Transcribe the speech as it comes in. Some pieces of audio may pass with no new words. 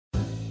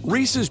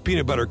Reese's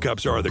Peanut Butter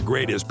Cups are the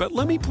greatest, but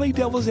let me play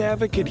devil's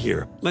advocate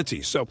here. Let's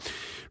see. So,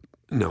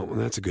 no,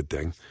 that's a good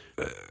thing.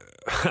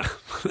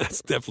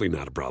 That's definitely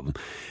not a problem.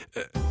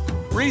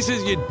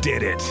 Reese's, you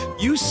did it.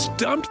 You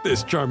stumped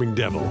this charming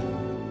devil.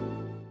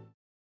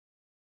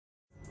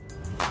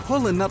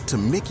 Pulling up to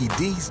Mickey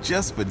D's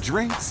just for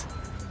drinks?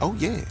 Oh,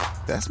 yeah,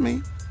 that's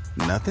me.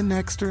 Nothing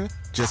extra,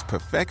 just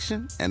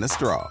perfection and a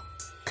straw.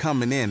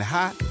 Coming in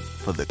hot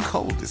for the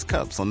coldest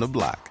cups on the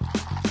block.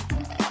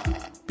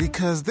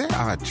 Because there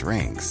are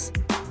drinks.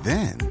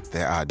 Then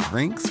there are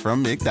drinks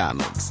from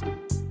McDonald's.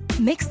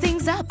 Mix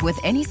things up with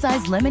any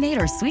size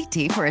lemonade or sweet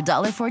tea for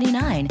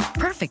 $1.49.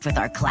 Perfect with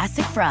our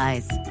classic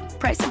fries.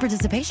 Price and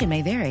participation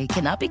may vary.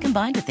 Cannot be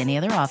combined with any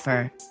other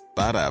offer.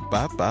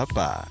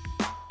 Ba-da-ba-ba-ba.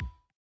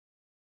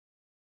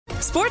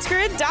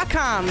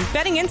 SportsGrid.com.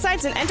 Betting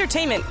insights and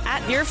entertainment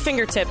at your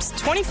fingertips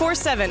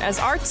 24/7 as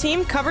our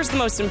team covers the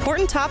most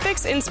important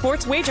topics in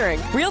sports wagering.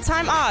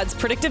 Real-time odds,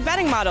 predictive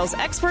betting models,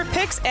 expert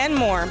picks, and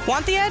more.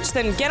 Want the edge?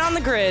 Then get on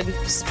the grid.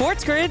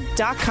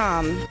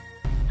 SportsGrid.com.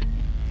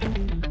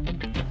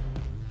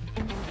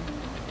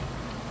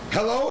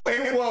 Hello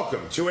and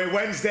welcome to a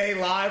Wednesday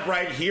live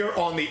right here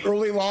on the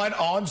early line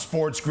on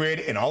Sports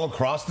Grid and all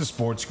across the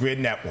Sports Grid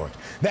network.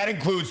 That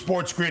includes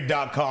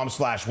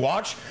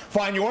sportsgrid.com/watch.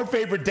 Find your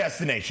favorite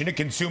destination to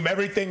consume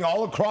everything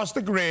all across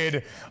the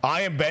grid.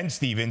 I am Ben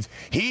Stevens.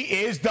 He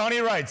is Donnie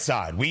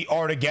Rightside. We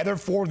are together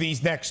for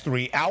these next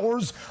 3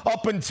 hours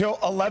up until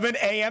 11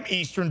 a.m.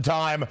 Eastern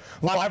time,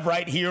 live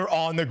right here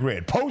on the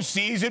grid.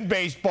 Postseason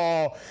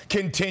baseball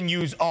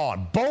continues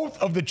on. Both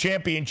of the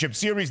championship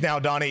series now,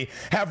 Donnie,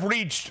 have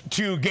reached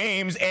 2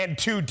 games, and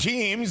 2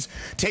 teams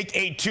take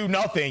a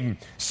 2-0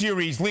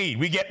 series lead.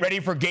 We get ready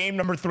for game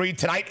number 3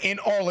 tonight in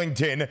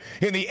Arlington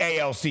in the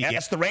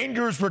ALCS. The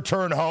Rangers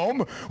return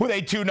home with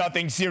a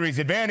 2-0 series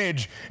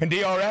advantage, and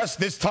DRS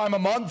this time of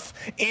month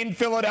in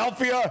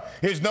Philadelphia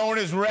is known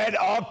as Red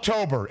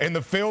October, and the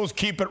Phils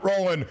keep it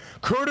rolling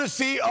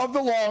courtesy of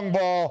the long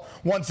ball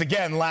once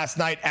again last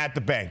night at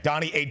the bank.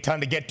 Donnie, a ton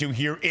to get to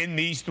here in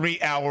these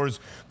 3 hours.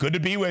 Good to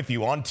be with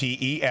you on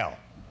TEL.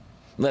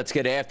 Let's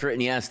get after it.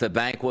 And yes, the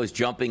bank was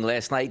jumping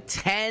last night.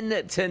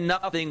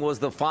 10-0 was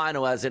the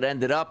final as it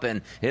ended up.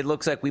 And it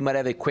looks like we might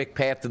have a quick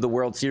path to the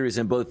World Series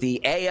in both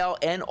the AL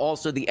and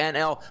also the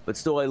NL, but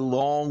still a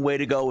long way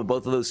to go in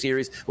both of those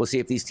series. We'll see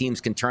if these teams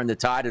can turn the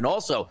tide. And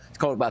also, it's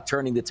called about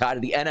turning the tide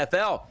of the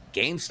NFL.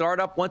 Games start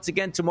up once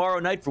again tomorrow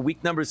night for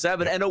week number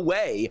 7, and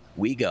away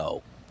we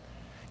go.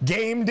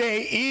 Game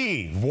day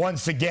eve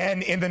once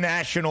again in the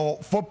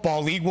National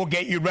Football League. We'll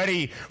get you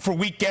ready for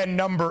weekend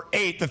number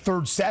 8, the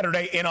third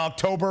Saturday in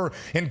October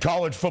in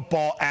college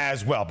football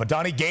as well. But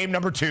Donnie, game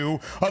number 2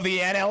 of the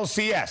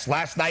NLCS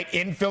last night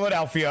in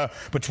Philadelphia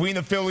between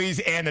the Phillies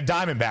and the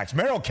Diamondbacks.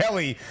 Merrill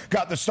Kelly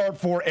got the start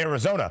for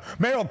Arizona.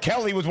 Merrill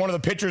Kelly was one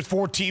of the pitchers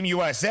for Team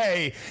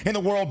USA in the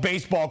World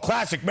Baseball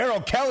Classic.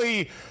 Merrill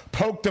Kelly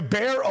poked a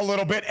bear a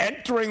little bit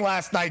entering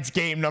last night's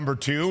game number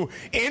 2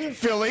 in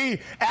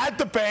Philly at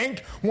the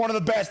bank. One of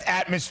the best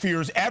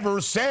atmospheres ever,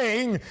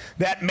 saying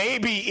that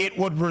maybe it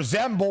would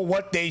resemble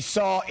what they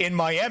saw in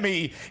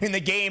Miami in the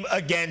game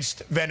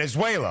against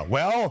Venezuela.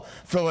 Well,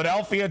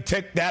 Philadelphia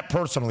took that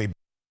personally.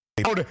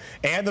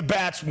 And the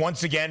bats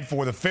once again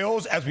for the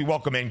Phils as we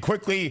welcome in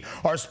quickly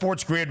our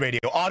Sports Grid Radio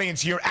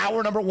audience here.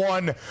 Hour number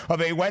 1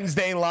 of a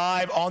Wednesday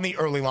live on the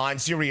early line,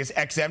 Sirius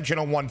XM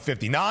channel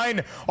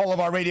 159. All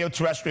of our radio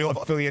terrestrial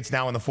affiliates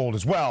now in the fold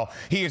as well.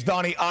 He is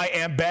Donnie, I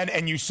am Ben,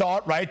 and you saw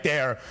it right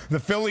there. The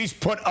Phillies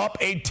put up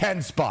a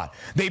 10 spot.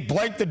 They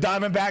blanked the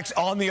Diamondbacks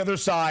on the other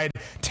side.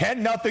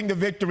 10-0 the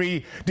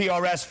victory,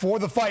 DRS for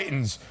the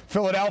Fightins.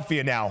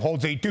 Philadelphia now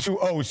holds a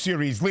 2-0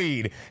 series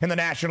lead in the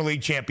National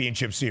League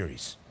Championship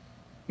Series.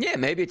 Yeah,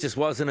 maybe it just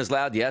wasn't as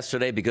loud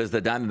yesterday because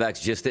the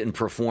Diamondbacks just didn't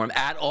perform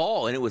at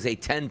all, and it was a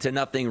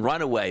 10-0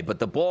 runaway. But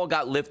the ball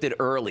got lifted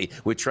early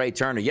with Trey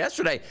Turner.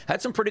 Yesterday,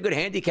 had some pretty good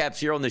handicaps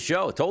here on the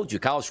show. I told you,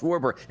 Kyle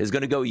Schwarber is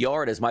going to go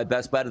yard as my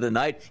best bet of the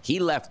night. He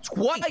left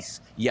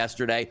twice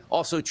yesterday.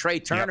 Also, Trey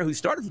Turner, who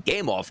started the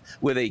game off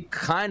with a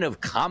kind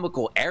of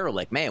comical error.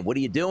 Like, man, what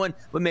are you doing?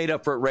 But made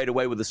up for it right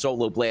away with a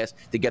solo blast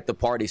to get the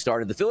party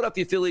started. The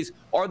Philadelphia Phillies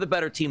are the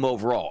better team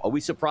overall. Are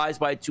we surprised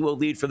by a 2-0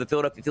 lead for the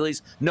Philadelphia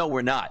Phillies? No,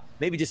 we're not.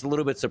 Maybe just a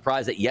little bit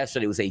surprised that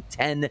yesterday was a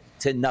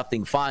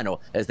 10-0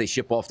 final as they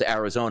ship off to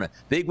Arizona.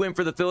 Big win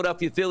for the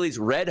Philadelphia Phillies,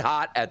 red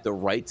hot at the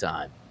right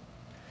time.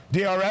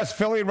 DRS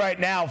Philly right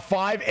now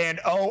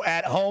 5-0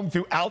 at home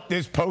throughout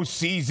this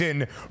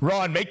postseason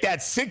run. Make that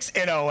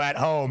 6-0 at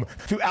home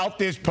throughout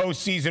this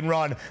postseason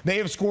run. They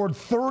have scored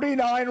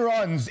 39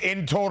 runs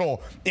in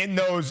total in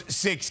those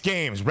 6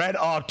 games. Red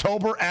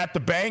October at the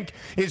bank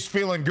is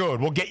feeling good.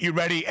 We'll get you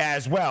ready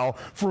as well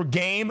for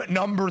game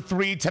number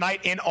 3 tonight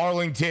in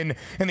Arlington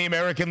in the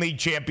American League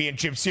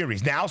Championship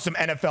Series. Now some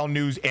NFL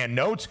news and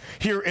notes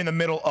here in the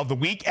middle of the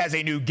week as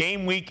a new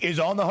game week is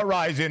on the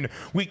horizon.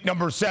 Week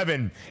number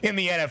 7 in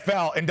the NFL.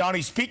 And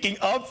Donnie, speaking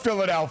of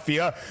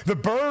Philadelphia, the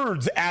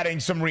Birds adding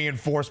some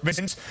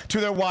reinforcements to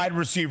their wide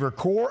receiver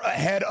core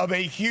ahead of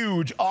a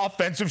huge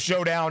offensive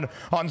showdown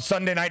on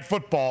Sunday Night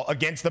Football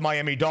against the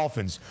Miami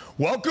Dolphins.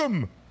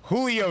 Welcome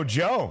Julio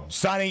Jones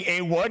signing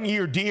a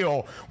one-year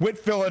deal with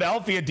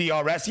Philadelphia,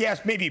 DRS.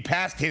 Yes, maybe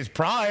past his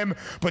prime,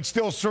 but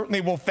still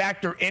certainly will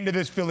factor into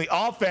this Philly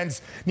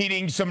offense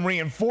needing some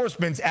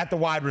reinforcements at the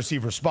wide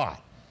receiver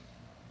spot.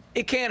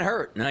 It can't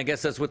hurt, and I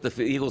guess that's what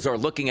the Eagles are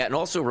looking at. And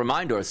also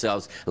remind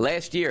ourselves,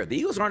 last year, the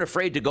Eagles aren't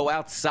afraid to go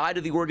outside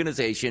of the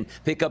organization,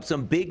 pick up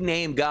some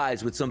big-name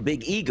guys with some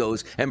big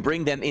egos, and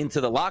bring them into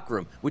the locker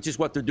room, which is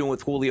what they're doing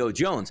with Julio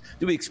Jones.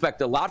 Do we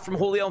expect a lot from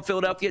Julio in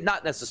Philadelphia?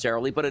 Not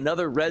necessarily, but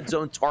another red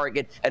zone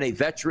target and a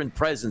veteran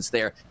presence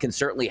there can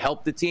certainly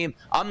help the team.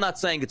 I'm not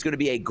saying it's going to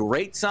be a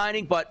great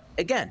signing, but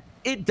again,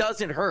 it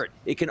doesn't hurt.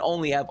 It can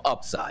only have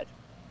upside.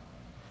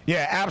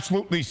 Yeah,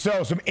 absolutely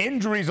so. Some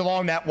injuries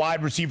along that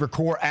wide receiver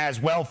core as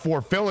well for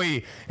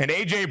Philly. And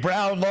A.J.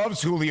 Brown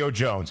loves Julio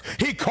Jones.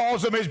 He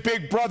calls him his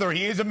big brother.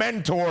 He is a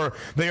mentor.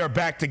 They are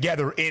back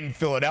together in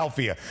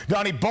Philadelphia.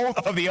 Donnie, both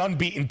of the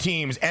unbeaten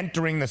teams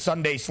entering the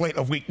Sunday slate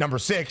of week number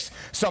 6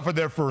 suffered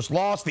their first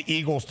loss, the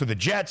Eagles to the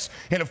Jets,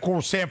 and of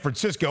course San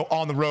Francisco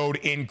on the road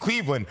in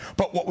Cleveland.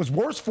 But what was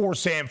worse for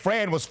San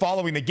Fran was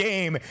following the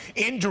game,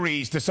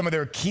 injuries to some of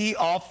their key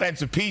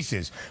offensive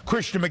pieces.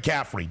 Christian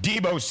McCaffrey,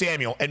 Deebo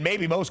Samuel, and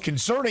maybe most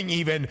concerning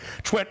even,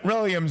 Trent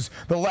Williams,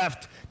 the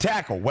left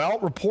tackle. Well,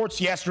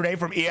 reports yesterday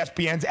from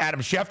ESPN's Adam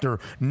Schefter,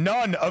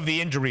 none of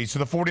the injuries to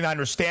the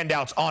 49ers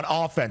standouts on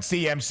offense,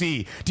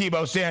 CMC,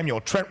 Deebo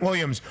Samuel, Trent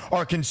Williams,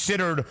 are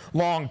considered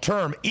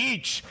long-term.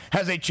 Each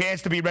has a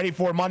chance to be ready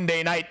for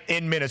Monday night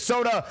in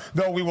Minnesota,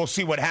 though we will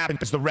see what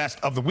happens the rest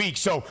of the week.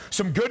 So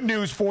some good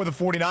news for the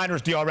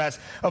 49ers, DRS,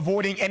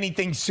 avoiding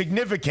anything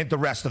significant the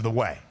rest of the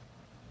way.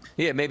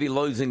 Yeah, maybe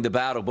losing the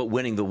battle, but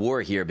winning the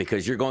war here,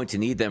 because you're going to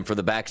need them for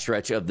the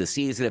backstretch of the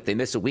season. If they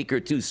miss a week or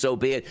two, so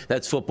be it.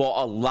 That's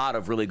football. A lot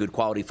of really good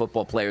quality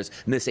football players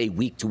miss a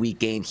week-to-week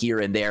game here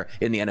and there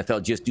in the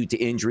NFL just due to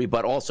injury,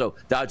 but also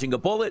dodging a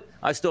bullet.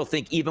 I still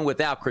think even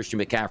without Christian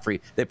McCaffrey,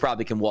 they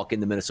probably can walk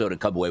into Minnesota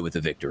and come away with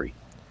a victory.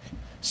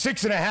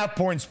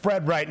 6.5-point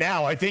spread right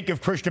now. I think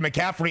if Christian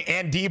McCaffrey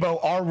and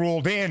Deebo are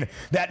ruled in,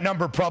 that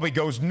number probably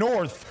goes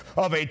north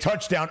of a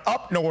touchdown,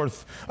 up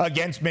north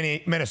against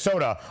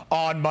Minnesota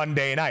on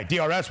Monday night.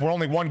 DRS, we're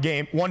only one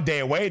day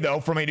away, though,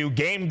 from a new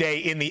game day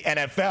in the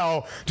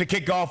NFL to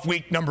kick off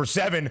week number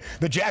 7.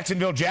 The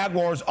Jacksonville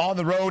Jaguars on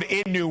the road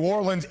in New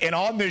Orleans. And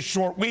on this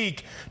short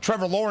week,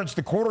 Trevor Lawrence,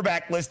 the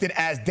quarterback, listed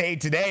as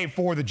day-to-day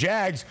for the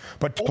Jags,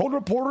 but told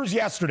reporters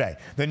yesterday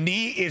the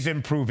knee is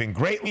improving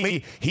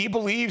greatly. He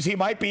believes he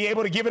might be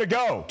able to give it a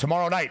go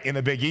tomorrow night in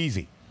the Big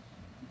Easy.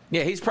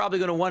 Yeah, he's probably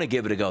going to want to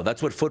give it a go.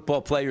 That's what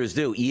football players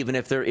do. Even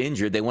if they're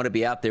injured, they want to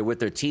be out there with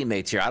their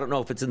teammates here. I don't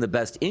know if it's in the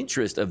best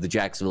interest of the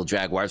Jacksonville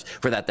Jaguars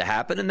for that to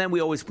happen. And then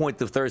we always point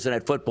to Thursday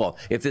Night Football.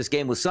 If this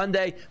game was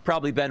Sunday,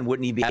 probably Ben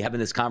wouldn't even be having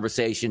this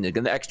conversation.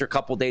 An extra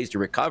couple days to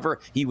recover,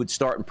 he would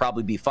start and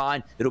probably be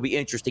fine. It'll be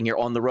interesting here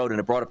on the road. And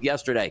I brought up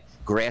yesterday,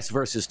 grass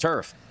versus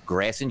turf.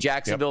 Grass in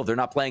Jacksonville, They're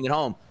not playing at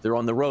home. They're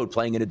on the road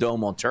playing in a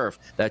dome on turf.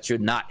 That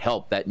should not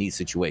help that knee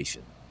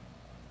situation.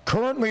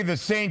 Currently, the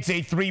Saints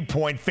a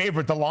 3-point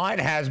favorite. The line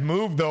has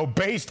moved, though,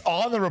 based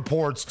on the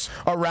reports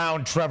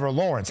around Trevor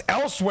Lawrence.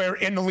 Elsewhere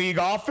in the league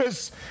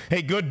office,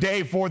 a good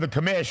day for the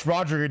commish.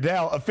 Roger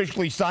Goodell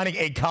officially signing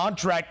a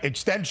contract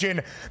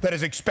extension that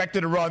is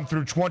expected to run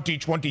through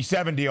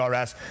 2027,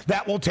 DRS.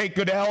 That will take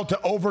Goodell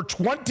to over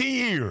 20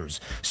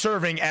 years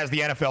serving as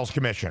the NFL's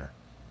commissioner.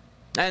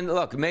 And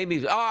look,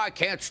 maybe, I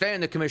can't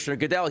stand the commissioner.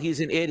 Goodell, he's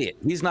an idiot.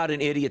 He's not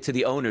an idiot to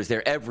the owners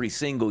there. Every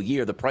single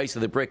year, the price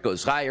of the brick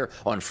goes higher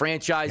on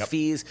franchise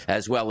fees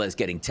as well as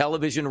getting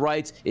television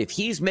rights. If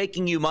he's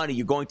making you money,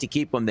 you're going to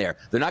keep him there.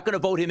 They're not going to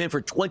vote him in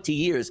for 20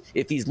 years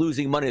if he's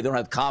losing money. They don't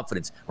have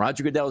confidence.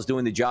 Roger Goodell is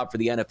doing the job for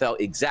the NFL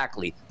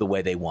exactly the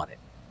way they want it.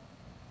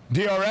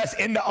 DRS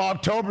into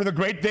October. The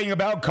great thing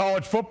about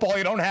college football,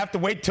 you don't have to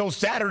wait till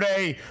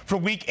Saturday for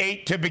Week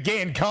 8 to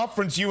begin.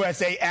 Conference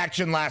USA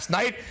action last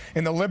night,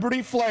 and the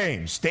Liberty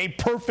Flames stay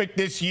perfect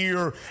this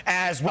year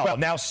as well.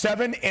 Now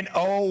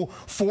 7-0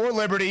 for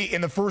Liberty in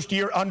the first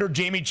year under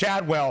Jamie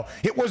Chadwell.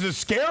 It was a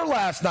scare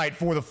last night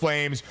for the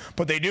Flames,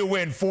 but they do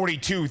win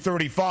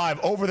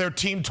 42-35 over their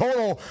team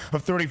total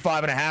of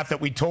 35.5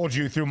 that we told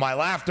you through my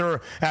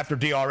laughter after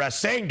DRS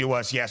saying to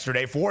us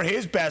yesterday for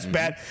his best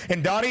bet.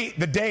 And Donnie,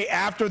 the day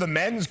after the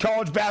men's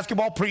college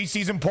basketball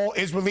preseason poll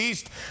is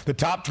released, the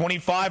top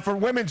 25 for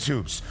women's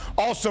hoops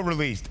also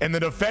released, and the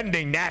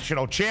defending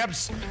national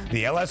champs,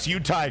 the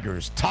LSU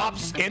Tigers,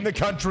 tops in the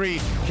country.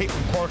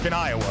 Caitlin Clark in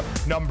Iowa,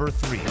 number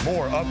 3.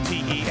 More of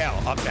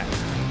TEL up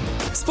next.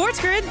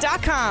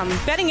 SportsGrid.com.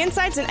 Betting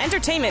insights and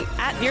entertainment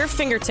at your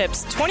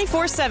fingertips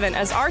 24/7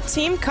 as our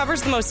team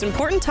covers the most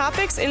important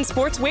topics in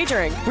sports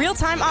wagering.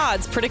 Real-time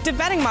odds, predictive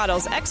betting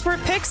models, expert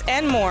picks,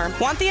 and more.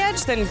 Want the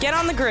edge? Then get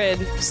on the grid.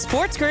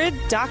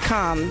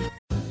 SportsGrid.com.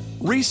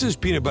 Reese's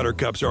peanut butter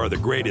cups are the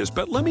greatest,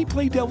 but let me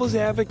play devil's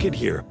advocate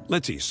here.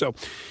 Let's see. So,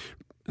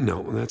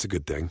 no, that's a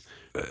good thing.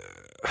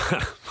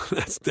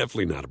 That's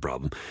definitely not a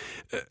problem.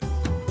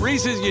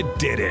 Reese's, you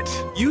did it.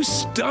 You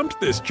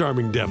stumped this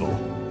charming devil.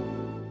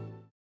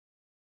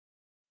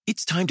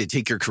 It's time to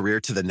take your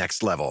career to the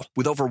next level.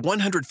 With over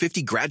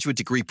 150 graduate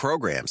degree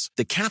programs,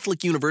 the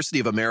Catholic University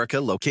of America,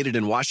 located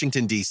in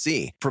Washington,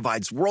 D.C.,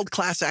 provides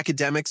world-class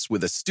academics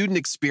with a student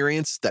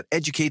experience that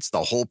educates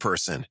the whole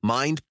person,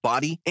 mind,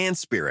 body, and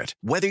spirit.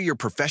 Whether your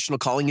professional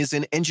calling is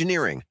in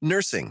engineering,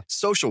 nursing,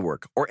 social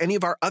work, or any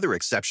of our other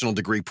exceptional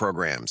degree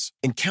programs,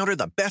 encounter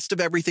the best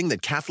of everything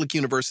that Catholic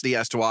University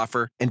has to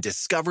offer and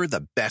discover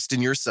the best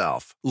in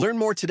yourself. Learn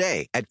more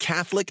today at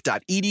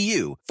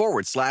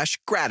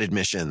catholic.edu/grad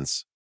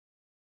admissions.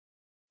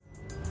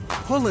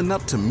 Pulling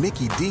up to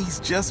Mickey D's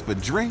just for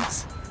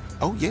drinks?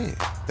 Oh yeah,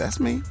 that's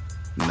me.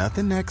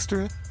 Nothing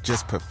extra,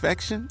 just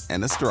perfection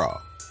and a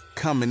straw.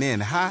 Coming in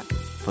hot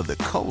for the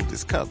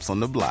coldest cups on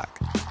the block.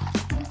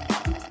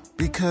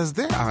 Because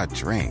there are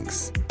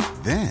drinks.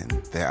 Then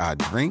there are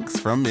drinks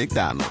from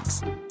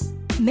McDonald's.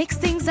 Mix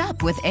things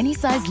up with any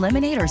size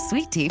lemonade or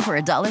sweet tea for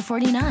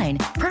 $1.49.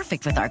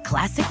 Perfect with our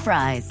classic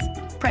fries.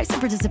 Price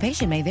and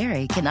participation may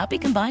vary. Cannot be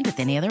combined with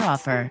any other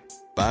offer.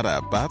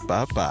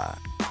 Ba-da-ba-ba-ba.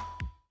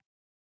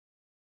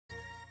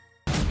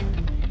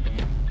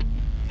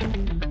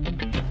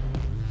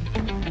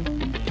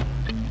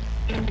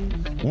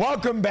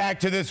 Welcome back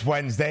to this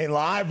Wednesday,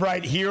 live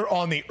right here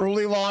on the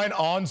early line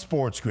on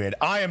Sports Grid.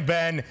 I am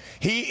Ben.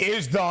 He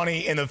is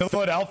Donnie, and the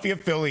Philadelphia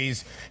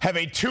Phillies have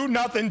a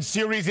 2-0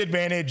 series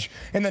advantage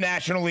in the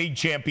National League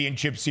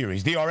Championship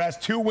Series. DRS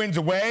 2 wins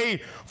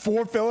away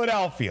for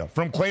Philadelphia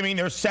from claiming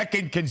their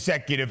second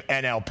consecutive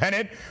NL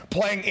pennant,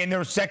 playing in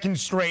their second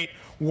straight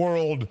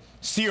World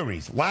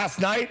Series. Last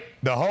night,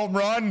 the home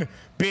run,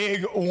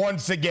 big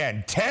once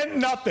again.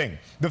 10-0.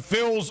 The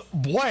Phils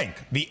blank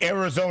the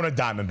Arizona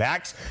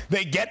Diamondbacks.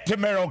 They get to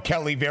Merrill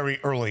Kelly very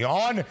early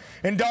on.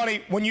 And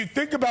Donnie, when you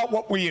think about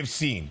what we have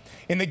seen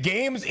in the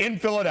games in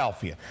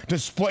Philadelphia,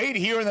 displayed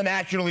here in the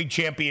National League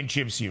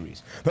Championship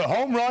Series, the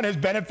home run has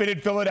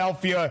benefited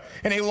Philadelphia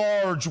in a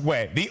large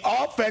way. The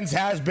offense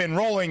has been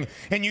rolling,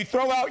 and you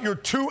throw out your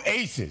two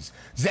aces,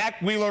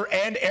 Zach Wheeler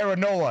and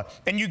Aaron Nola,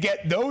 and you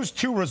get those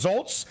two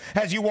results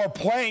as you are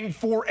playing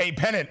for a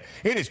pennant.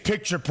 It is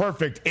picture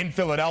perfect in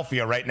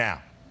Philadelphia right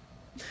now.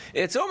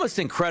 It's almost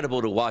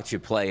incredible to watch it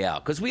play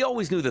out because we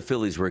always knew the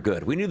Phillies were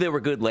good. We knew they were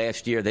good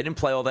last year. They didn't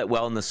play all that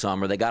well in the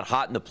summer. They got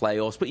hot in the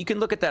playoffs. But you can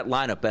look at that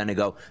lineup, Ben, and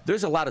go,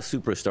 there's a lot of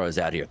superstars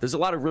out here. There's a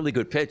lot of really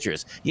good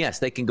pitchers. Yes,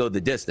 they can go the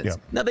distance. Yeah.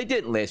 Now, they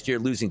didn't last year,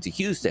 losing to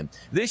Houston.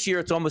 This year,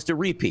 it's almost a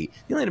repeat.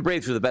 The Atlanta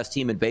Braves were the best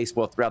team in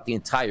baseball throughout the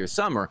entire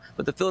summer,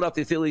 but the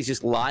Philadelphia Phillies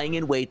just lying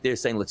in wait there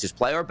saying, let's just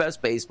play our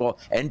best baseball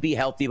and be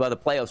healthy by the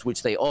playoffs,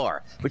 which they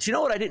are. But you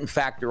know what I didn't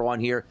factor on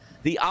here?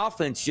 The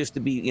offense just to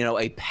be,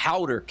 a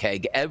powder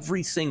keg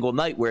every single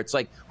night where it's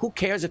like, who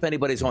cares if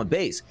anybody's on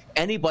base?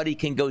 Anybody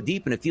can go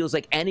deep, and it feels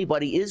like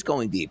anybody is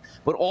going deep.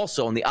 But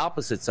also on the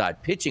opposite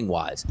side,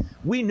 pitching-wise,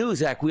 we knew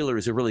Zach Wheeler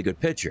is a really good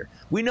pitcher.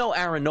 We know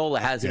Aaron Nola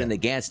has it in the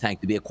gas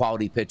tank to be a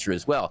quality pitcher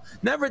as well.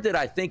 Never did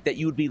I think that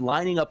you would be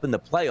lining up in the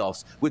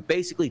playoffs with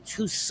basically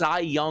two Cy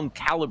Young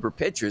caliber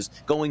pitchers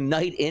going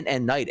night in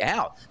and night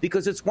out.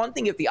 Because it's one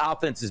thing if the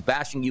offense is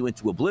bashing you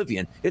into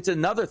oblivion. It's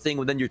another thing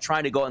when then you're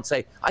trying to go and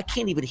say, I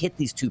can't even hit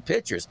these two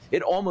pitchers.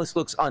 It almost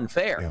looks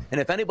unfair. Yeah. And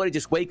if anybody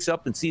just wakes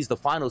up and sees the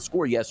final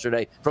score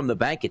yesterday from the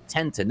bank at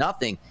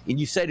 10-0, and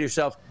you say to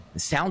yourself, it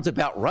sounds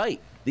about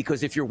right.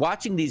 Because if you're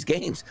watching these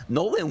games,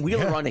 Nola and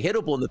Wheeler are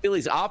unhittable, and the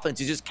Phillies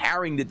offense is just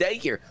carrying the day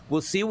here.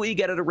 We'll see what you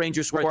get at a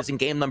Rangers score in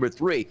game number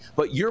 3.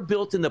 But you're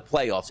built in the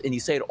playoffs, and you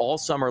say it all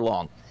summer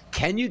long.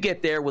 Can you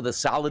get there with a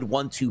solid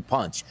 1-2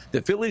 punch?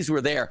 The Phillies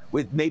were there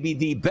with maybe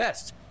the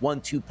best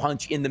 1-2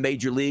 punch in the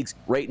major leagues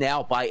right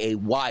now by a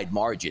wide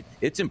margin.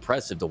 It's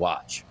impressive to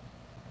watch.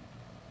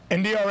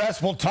 And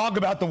DRS will talk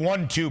about the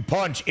 1-2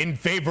 punch in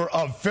favor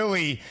of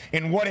Philly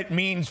and what it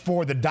means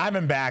for the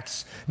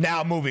Diamondbacks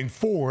now moving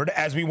forward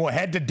as we will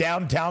head to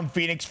downtown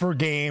Phoenix for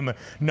game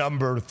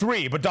number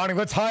 3. But, Donnie,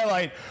 let's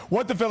highlight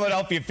what the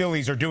Philadelphia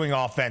Phillies are doing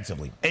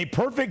offensively. A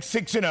perfect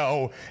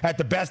 6-0 at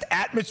the best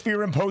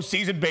atmosphere in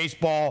postseason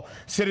baseball,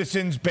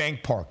 Citizens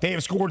Bank Park. They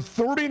have scored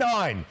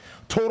 39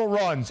 total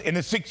runs in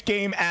the 6th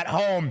game at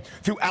home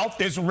throughout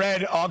this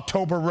red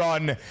October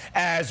run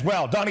as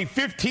well. Donnie,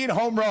 15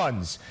 home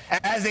runs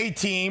as a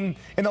team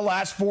in the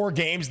last 4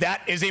 games.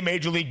 That is a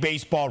Major League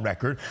Baseball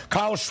record.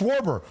 Kyle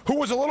Schwarber, who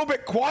was a little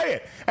bit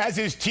quiet as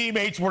his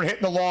teammates were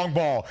hitting the long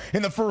ball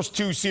in the first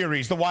 2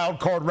 series, the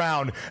wild card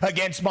round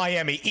against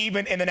Miami,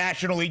 even in the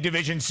National League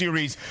Division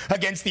Series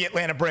against the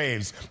Atlanta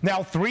Braves.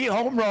 Now 3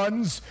 home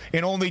runs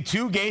in only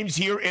 2 games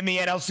here in the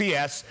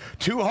NLCS.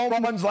 2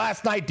 home runs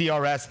last night,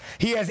 DRS.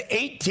 He has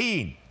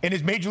 18 in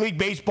his Major League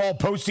Baseball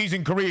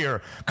postseason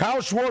career.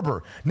 Kyle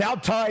Schwarber now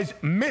ties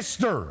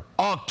Mr.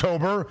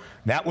 October.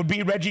 That would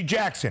be Reggie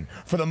Jackson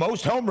for the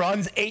most home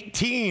runs,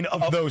 18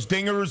 of those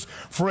dingers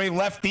for a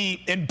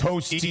lefty in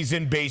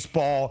postseason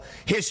baseball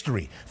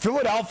history.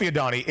 Philadelphia,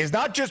 Donnie, is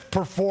not just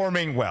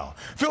performing well.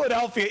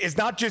 Philadelphia is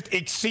not just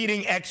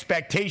exceeding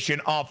expectation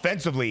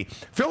offensively.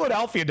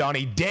 Philadelphia,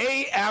 Donnie,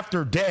 day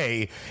after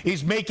day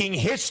is making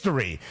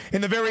history in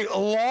the very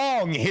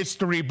long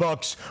history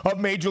books of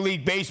Major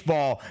League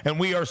Baseball, and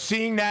we are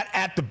seeing that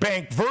at the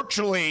bank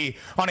virtually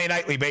on a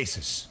nightly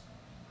basis.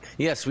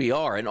 Yes, we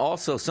are. And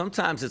also,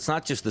 sometimes it's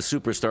not just the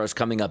superstars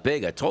coming up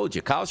big. I told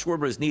you, Kyle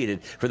Schwarber is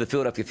needed for the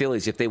Philadelphia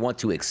Phillies if they want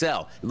to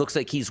excel. It looks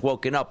like he's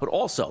woken up. But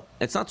also,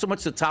 it's not so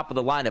much the top of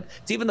the lineup.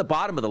 It's even the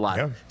bottom of the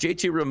lineup. Yeah.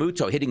 JT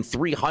Realmuto hitting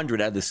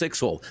 300 out of the 6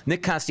 hole.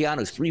 Nick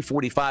Castellanos,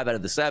 345 out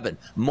of the 7.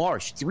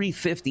 Marsh,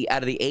 350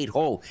 out of the 8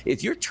 hole.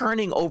 If you're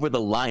turning over the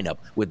lineup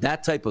with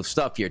that type of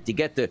stuff here to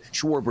get to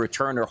Schwarber,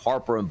 Turner,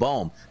 Harper, and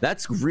Bohm,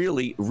 that's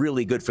really,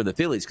 really good for the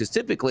Phillies because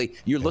typically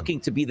you're looking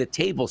to be the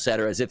table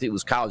setter as if it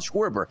was Kyle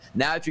Schwarber.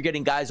 Now, if you're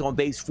getting guys on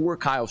base for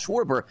Kyle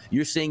Schwarber,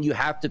 you're saying you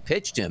have to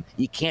pitch to him.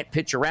 You can't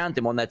pitch around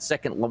him on that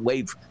second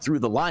wave through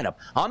the lineup.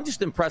 I'm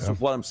just impressed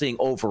with what I'm seeing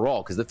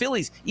overall because the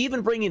Phillies,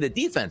 even bringing the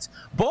defense,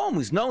 Bohm,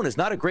 who's known as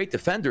not a great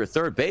defender at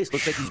third base,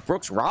 looks like he's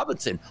Brooks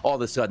Robinson all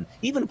of a sudden.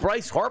 Even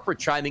Bryce Harper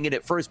chiming in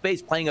at first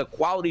base, playing a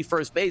quality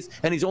first base,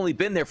 and he's only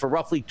been there for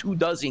roughly 24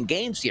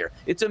 games here.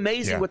 It's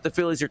amazing what the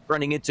Phillies are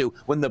turning into.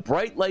 When the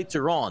bright lights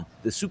are on,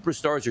 the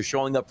superstars are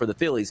showing up for the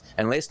Phillies,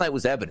 and last night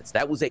was evidence.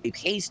 That was a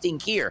pasting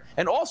here.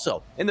 And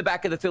also, in the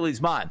back of the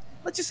Phillies' mind,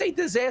 let's just say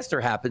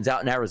disaster happens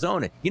out in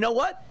Arizona. You know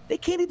what? They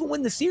can't even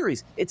win the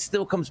series. It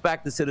still comes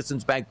back to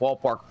Citizens Bank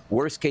Ballpark.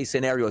 Worst case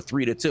scenario,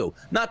 3-2.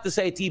 Not to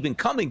say it's even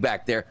coming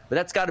back there, but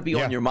that's got to be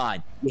on your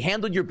mind. You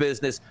handled your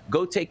business.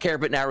 Go take care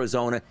of it in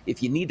Arizona.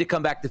 If you need to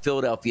come back to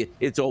Philadelphia,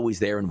 it's always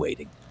there and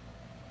waiting.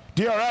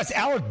 DRS,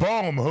 Alec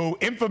Bohm, who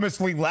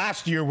infamously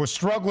last year was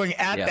struggling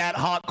at that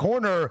hot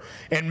corner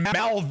and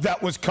mouth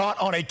that was caught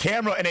on a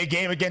camera in a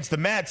game against the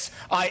Mets,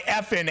 I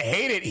effing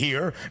hate it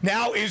here,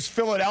 now is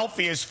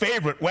Philadelphia's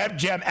favorite. Web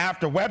gem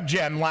after web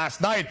gem last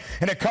night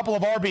and a couple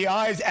of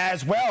RBIs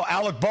as well.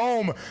 Alec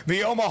Bohm,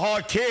 the Omaha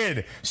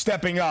kid,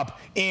 stepping up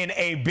in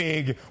a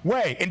big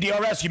way. In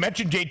DRS, you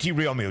mentioned JT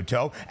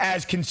Realmuto,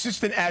 as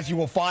consistent as you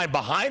will find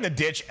behind the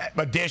dish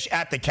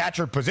at the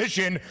catcher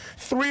position.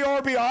 3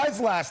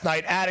 RBIs last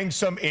night, adding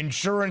some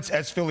insurance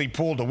as Philly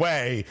pulled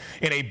away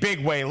in a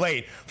big way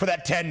late for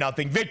that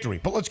 10-0 victory.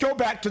 But let's go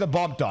back to the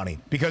bump, Donnie,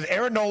 because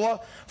Aaron Nola,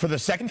 for the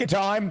second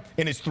time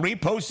in his 3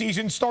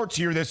 postseason starts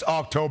here this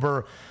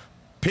October,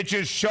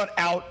 pitches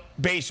shutout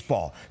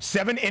baseball.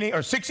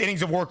 6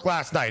 innings of work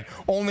last night,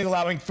 only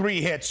allowing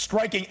 3 hits,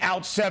 striking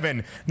out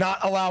 7, not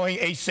allowing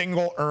a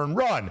single earned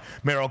run.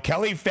 Merrill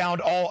Kelly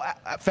found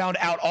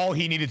out all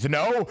he needed to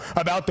know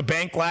about the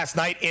bank last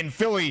night in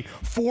Philly.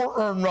 4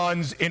 earned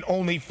runs in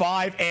only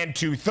 5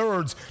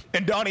 2/3.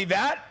 And Donnie,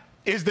 that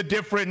is the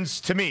difference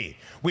to me.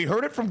 We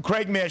heard it from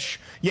Craig Mish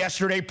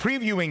yesterday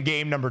previewing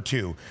game number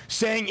 2,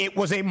 saying it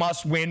was a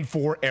must-win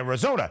for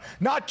Arizona,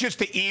 not just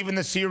to even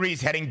the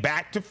series heading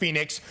back to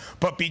Phoenix,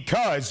 but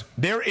because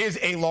there is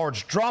a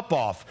large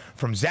drop-off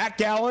from Zach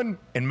Gallen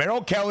and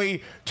Merrill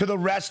Kelly to the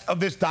rest of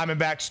this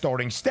Diamondback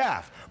starting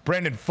staff.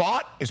 Brandon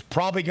Pfaadt is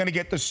probably going to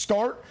get the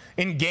start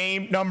in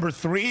game number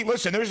 3.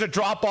 Listen, there's a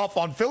drop-off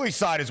on Philly's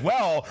side as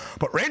well,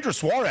 but Ranger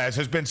Suarez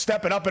has been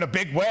stepping up in a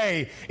big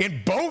way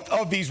in both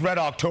of these Red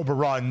October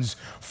runs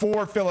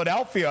for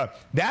Philadelphia.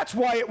 That's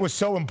why it was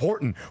so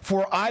important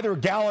for either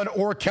Gallen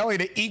or Kelly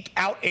to eke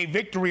out a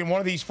victory in one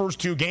of these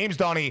first 2 games,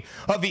 Donnie,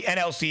 of the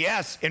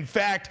NLCS. In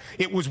fact,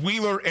 it was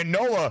Wheeler and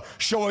Nola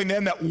showing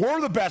them that we're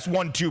the best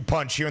 1-2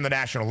 punch here in the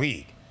National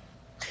League.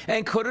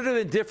 And could it have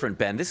been different,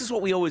 Ben? This is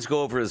what we always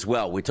go over as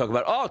well. We talk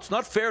about, it's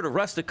not fair to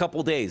rest a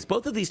couple days.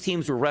 Both of these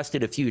teams were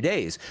rested a few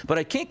days, but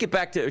I can't get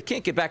back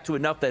to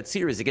enough that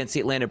series against the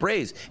Atlanta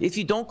Braves. If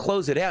you don't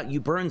close it out, you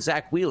burn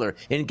Zach Wheeler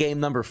in game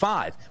number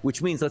 5,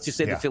 which means, let's just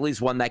say the Phillies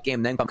won that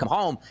game, then come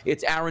home.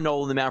 It's Aaron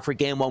Nola in the mound for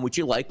game 1, which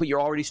you like, but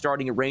you're already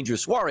starting at Ranger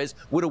Suarez,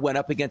 would have went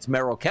up against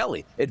Merrill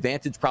Kelly.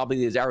 Advantage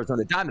probably is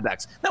Arizona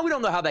Diamondbacks. Now, we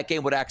don't know how that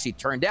game would actually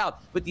turned out,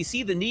 but do you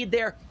see the need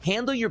there?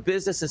 Handle your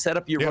business and set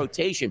up your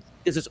rotation.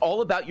 Because it's all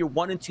about your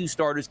 1 and 2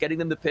 starters, getting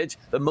them to pitch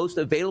the most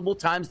available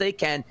times they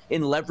can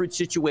in leverage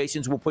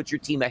situations will put your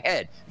team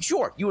ahead.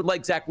 Sure, you would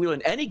like Zach Wheeler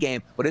in any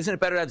game, but isn't it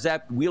better to have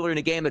Zach Wheeler in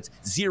a game that's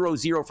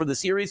 0-0 for the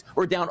series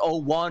or down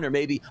 0-1 or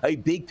maybe a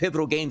big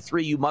pivotal game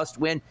 3 you must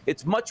win?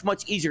 It's much,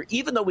 much easier,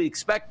 even though we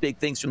expect big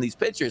things from these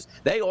pitchers.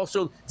 They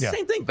also,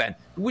 same thing, Ben.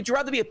 Would you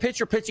rather be a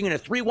pitcher pitching in a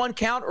 3-1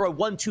 count or a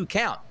 1-2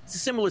 count? It's a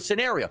similar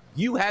scenario.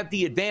 You have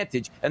the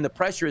advantage, and the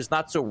pressure is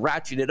not so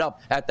ratcheted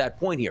up at that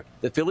point here.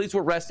 The Phillies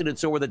were rested, and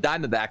so were the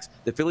Diamondbacks.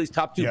 The Phillies'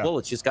 top 2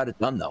 bullets just got it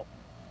done, though.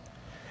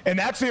 And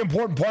that's the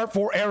important part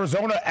for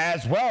Arizona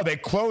as well. They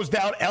closed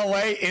out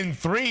L.A. in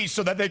 3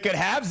 so that they could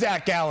have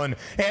Zach Gallen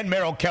and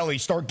Merrill Kelly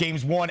start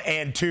games 1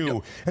 and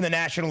 2 in the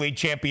National League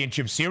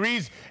Championship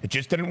Series. It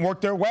just didn't work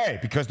their way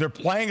because they're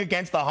playing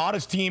against the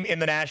hottest team in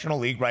the National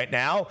League right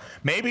now.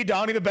 Maybe,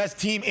 Donnie, the best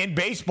team in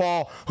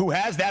baseball who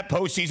has that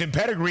postseason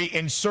pedigree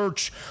in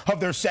search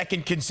of their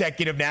 2nd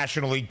consecutive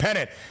National League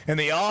pennant. And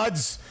the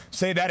odds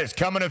say that is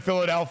coming to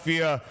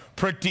Philadelphia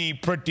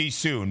pretty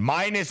soon.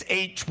 Minus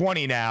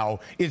 820 now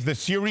is the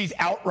series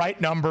outright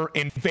number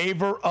in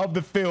favor of the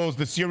Phils.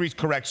 The series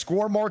correct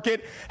score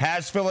market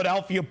has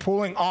Philadelphia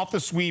pulling off the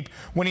sweep,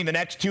 winning the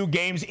next 2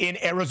 games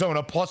in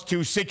Arizona, plus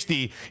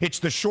 260. It's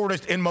the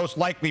shortest and most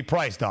likely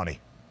price, Donnie.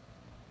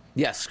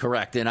 Yes,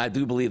 correct. And I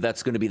do believe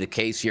that's going to be the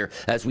case here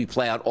as we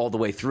play out all the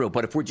way through.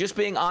 But if we're just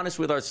being honest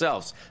with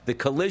ourselves, the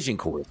collision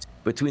course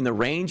between the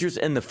Rangers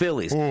and the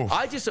Phillies,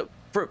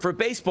 for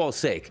baseball's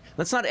sake,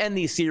 let's not end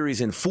these series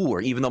in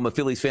 4, even though I'm a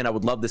Phillies fan. I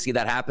would love to see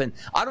that happen.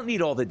 I don't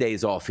need all the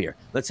days off here.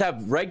 Let's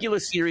have regular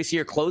series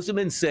here, close them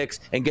in 6,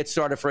 and get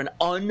started for an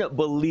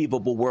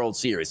unbelievable World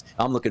Series.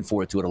 I'm looking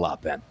forward to it a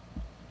lot, Ben.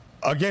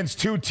 Against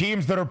two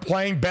teams that are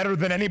playing better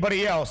than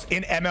anybody else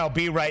in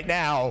MLB right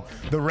now.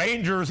 The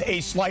Rangers,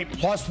 a slight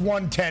plus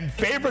 110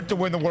 favorite to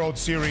win the World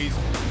Series.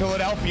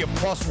 Philadelphia,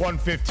 plus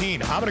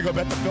 115. I'm going to go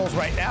bet the Phils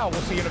right now.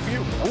 We'll see you in a few.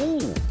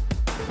 Ooh.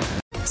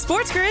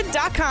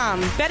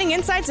 SportsGrid.com. Betting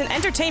insights and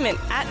entertainment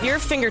at your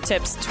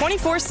fingertips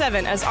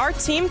 24/7 as our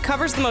team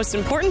covers the most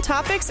important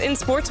topics in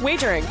sports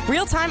wagering.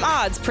 Real-time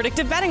odds,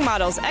 predictive betting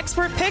models,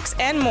 expert picks,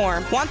 and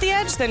more. Want the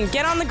edge? Then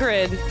get on the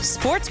grid.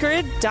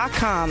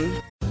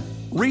 SportsGrid.com.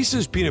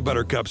 Reese's peanut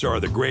butter cups are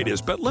the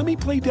greatest, but let me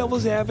play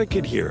devil's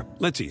advocate here.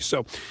 Let's see.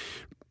 So,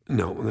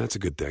 no, that's a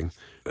good thing.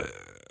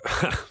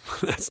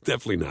 That's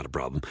definitely not a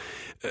problem.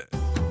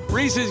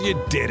 Reese's,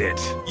 you did it.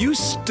 You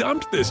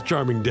stumped this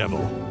charming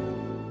devil.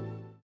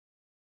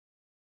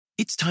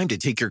 It's time to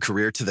take your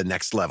career to the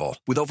next level.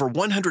 With over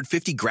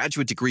 150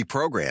 graduate degree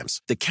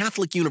programs, the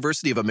Catholic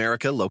University of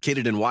America,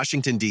 located in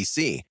Washington,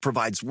 D.C.,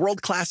 provides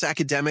world-class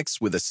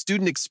academics with a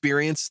student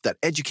experience that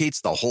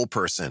educates the whole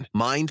person,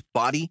 mind,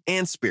 body,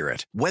 and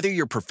spirit. Whether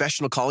your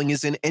professional calling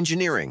is in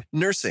engineering,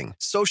 nursing,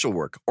 social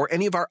work, or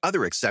any of our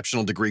other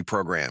exceptional degree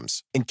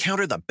programs,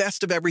 encounter the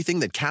best of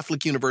everything that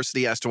Catholic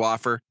University has to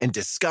offer and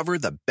discover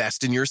the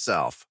best in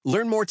yourself.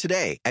 Learn more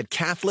today at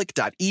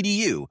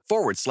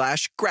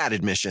catholic.edu/grad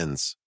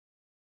admissions.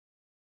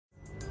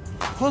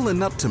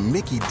 Pulling up to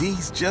Mickey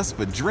D's just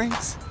for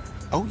drinks?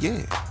 Oh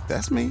yeah,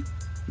 that's me.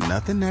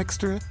 Nothing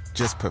extra,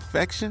 just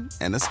perfection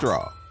and a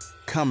straw.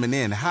 Coming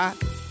in hot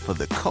for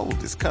the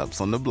coldest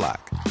cups on the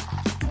block.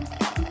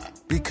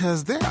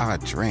 Because there are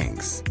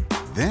drinks.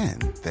 Then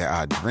there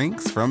are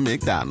drinks from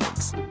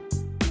McDonald's.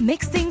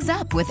 Mix things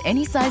up with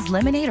any size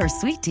lemonade or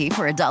sweet tea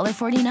for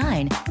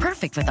 $1.49.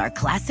 Perfect with our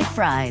classic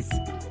fries.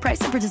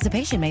 Price and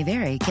participation may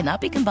vary.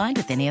 Cannot be combined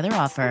with any other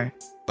offer.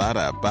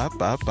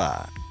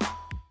 Ba-da-ba-ba-ba.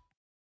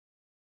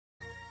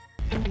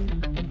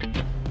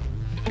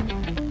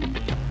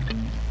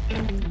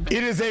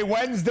 It is a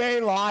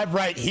Wednesday live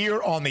right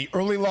here on the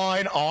early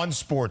line on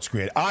Sports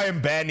Grid. I am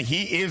Ben.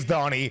 He is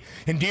Donnie.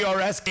 In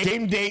DRS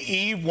Game Day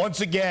Eve once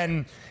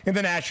again in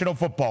the National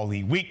Football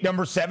League. Week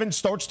number 7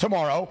 starts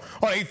tomorrow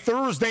on a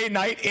Thursday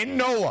night in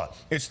NOLA.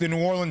 It's the New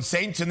Orleans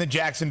Saints and the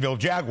Jacksonville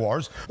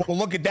Jaguars. We'll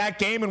look at that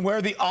game and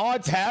where the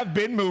odds have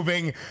been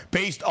moving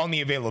based on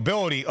the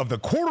availability of the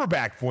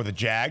quarterback for the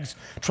Jags,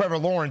 Trevor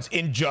Lawrence,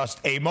 in just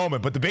a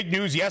moment. But the big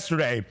news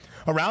yesterday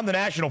around the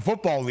National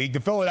Football League, the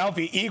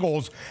Philadelphia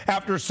Eagles,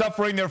 after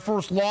suffering their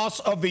first loss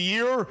of the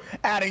year,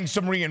 adding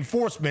some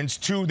reinforcements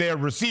to their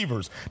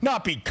receivers.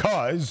 Not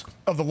because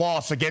of the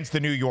loss against the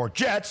New York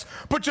Jets,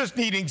 but just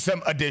needing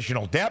some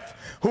additional depth.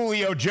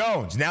 Julio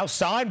Jones, now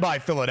signed by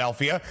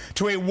Philadelphia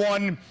to a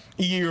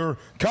 1-year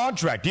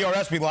contract.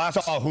 DRS, we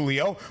last saw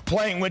Julio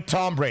playing with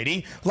Tom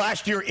Brady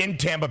last year in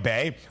Tampa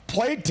Bay,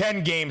 played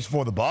 10 games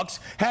for the Bucs,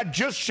 had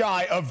just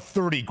shy of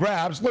 30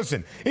 grabs.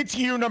 Listen, it's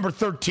year number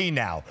 13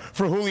 now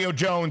for Julio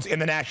Jones in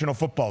the National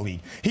Football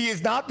League. He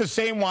is not the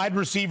same wide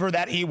receiver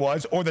that he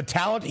was or the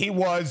talent he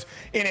was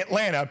in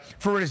Atlanta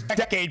for his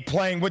decade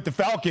playing with the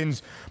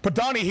Falcons. But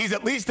Donnie, he's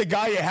at least a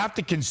guy you have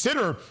to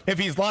consider if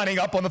he's lining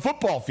up on the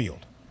football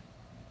field.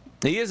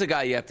 He is a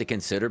guy you have to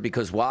consider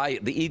because why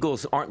the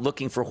Eagles aren't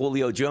looking for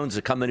Julio Jones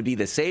to come in and be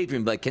the savior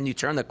and be like, can you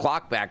turn the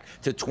clock back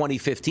to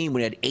 2015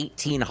 when he had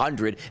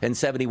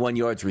 1,871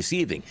 yards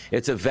receiving?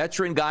 It's a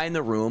veteran guy in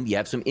the room. You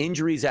have some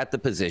injuries at the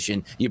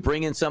position. You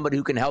bring in somebody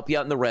who can help you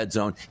out in the red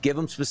zone, give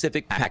him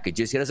specific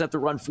packages. He doesn't have to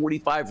run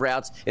 45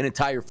 routes an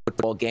entire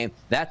football game.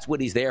 That's what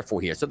he's there for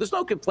here. So there's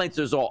no complaints.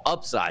 There's all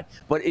upside.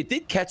 But it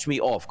did catch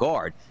me off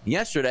guard.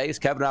 Yesterday, as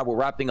Kevin and I were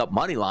wrapping up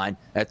Moneyline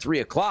at 3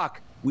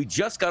 o'clock, we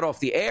just got off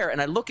the air,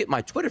 and I look at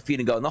my Twitter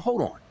feed and go, no,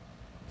 hold on.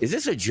 Is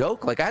this a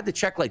joke? Like, I had to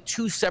check,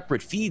 2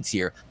 separate feeds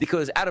here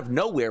because out of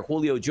nowhere,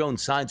 Julio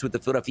Jones signs with the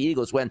Philadelphia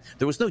Eagles when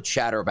there was no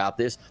chatter about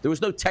this. There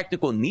was no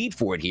technical need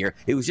for it here.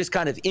 It was just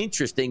kind of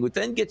interesting, which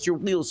then gets your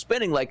wheels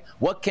spinning, like,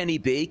 what can he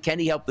be? Can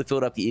he help the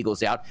Philadelphia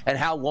Eagles out? And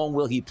how long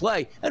will he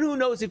play? And who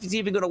knows if he's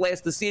even going to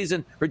last the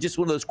season or just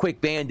one of those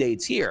quick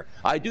Band-Aids here.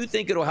 I do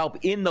think it'll help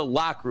in the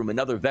locker room,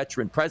 another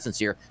veteran presence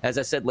here. As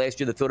I said last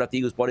year, the Philadelphia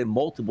Eagles brought in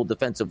multiple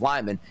defensive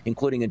linemen,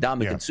 including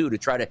Ndamukong Suh, to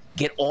try to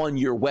get on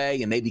your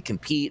way and maybe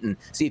compete and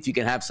see if you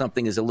can have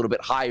something as a little bit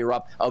higher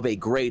up of a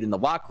grade in the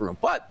locker room.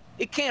 But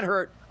it can't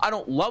hurt. I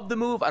don't love the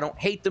move. I don't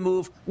hate the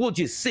move. We'll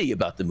just see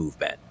about the move,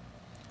 Ben.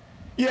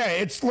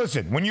 Yeah,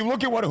 listen, when you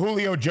look at what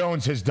Julio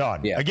Jones has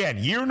done, again,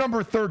 year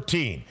number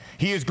 13,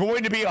 he is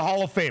going to be a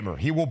Hall of Famer.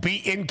 He will be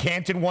in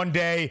Canton one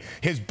day.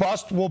 His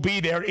bust will be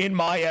there in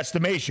my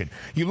estimation.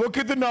 You look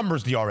at the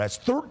numbers, DRS,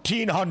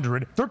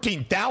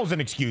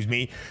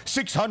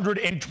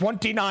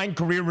 629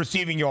 career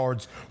receiving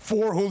yards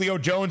for Julio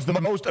Jones, the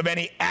most of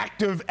any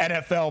active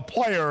NFL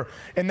player,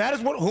 and that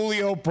is what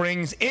Julio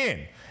brings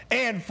in.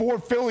 And for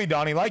Philly,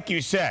 Donnie, like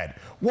you said,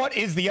 what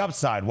is the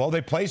upside? Well,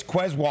 they placed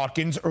Quez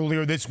Watkins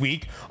earlier this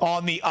week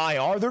on the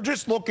IR. They're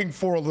just looking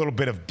for a little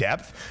bit of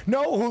depth.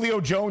 No,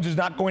 Julio Jones is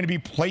not going to be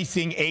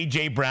placing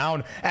A.J.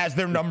 Brown as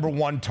their number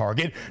one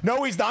target.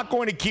 No, he's not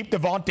going to keep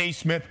Devontae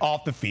Smith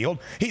off the field.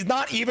 He's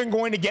not even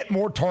going to get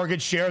more target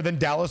share than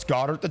Dallas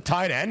Goedert, the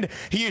tight end.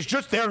 He is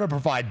just there to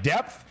provide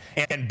depth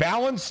and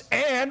balance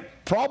and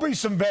probably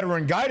some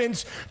veteran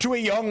guidance to a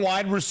young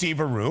wide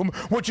receiver room,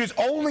 which is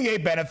only a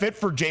benefit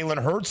for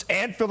Jalen Hurts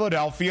and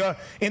Philadelphia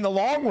in the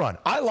long run.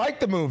 I like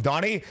the move,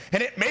 Donnie,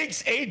 and it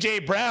makes A.J.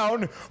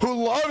 Brown,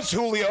 who loves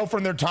Julio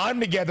from their time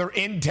together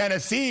in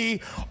Tennessee,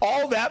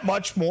 all that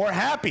much more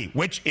happy,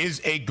 which is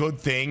a good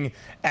thing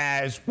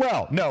as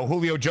well. No,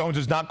 Julio Jones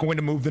is not going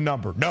to move the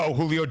number. No,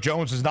 Julio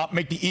Jones does not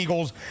make the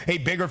Eagles a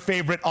bigger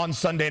favorite on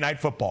Sunday Night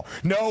Football.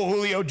 No,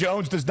 Julio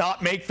Jones does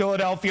not make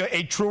Philadelphia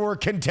a truer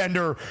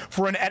contender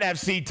for an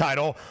NFC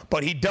title,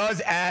 but he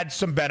does add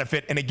some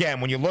benefit. And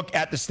again, when you look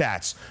at the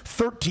stats,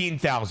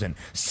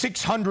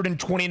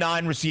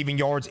 13,629 receiving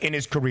yards in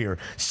his career,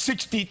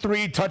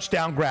 63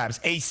 touchdown grabs,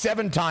 a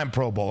 7-time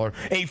Pro Bowler,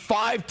 a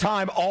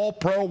 5-time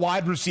All-Pro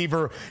wide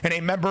receiver, and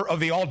a member of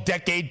the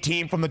All-Decade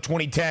team from the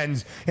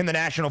 2010s in the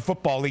National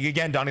Football League.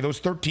 Again, Donnie, those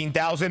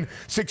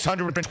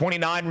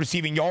 13,629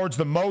 receiving yards,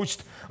 the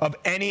most of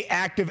any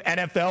active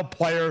NFL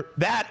player.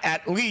 That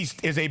at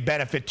least is a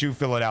benefit to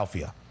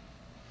Philadelphia.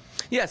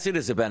 Yes, it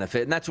is a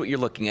benefit, and that's what you're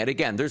looking at.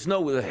 Again, there's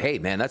no, hey,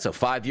 man, that's a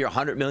 5-year,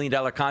 $100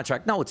 million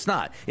contract. No, it's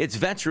not. It's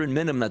veteran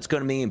minimum that's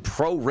going to be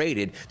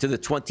prorated to the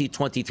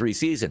 2023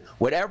 season.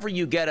 Whatever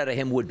you get out of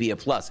him would be a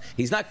plus.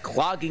 He's not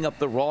clogging up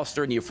the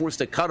roster, and you're forced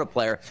to cut a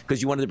player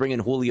because you wanted to bring in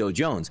Julio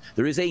Jones.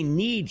 There is a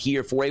need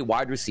here for a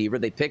wide receiver.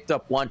 They picked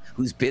up one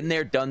who's been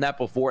there, done that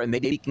before, and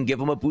maybe he can give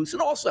him a boost.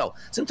 And also,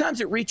 sometimes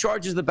it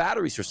recharges the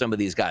batteries for some of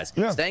these guys.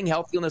 Yeah. Staying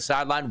healthy on the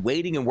sideline,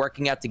 waiting and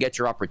working out to get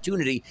your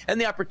opportunity,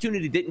 and the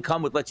opportunity didn't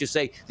come with, let's just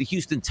say, the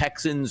Houston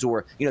Texans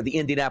or, the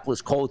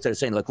Indianapolis Colts that are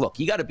saying, look,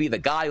 you got to be the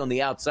guy on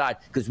the outside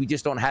because we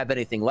just don't have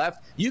anything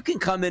left. You can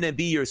come in and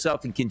be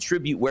yourself and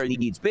contribute where he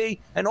needs to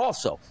be. And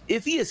also,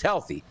 if he is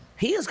healthy,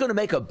 he is going to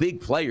make a big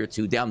play or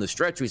two down the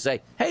stretch. We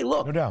say, hey,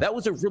 look, that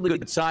was a really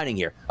good signing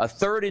here. A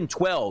 3rd and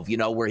 12,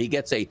 where he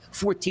gets a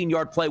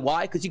 14-yard play.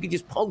 Why? Because he can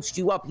just post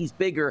you up. He's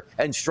bigger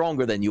and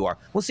stronger than you are.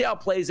 We'll see how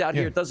it plays out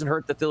here. It doesn't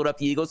hurt the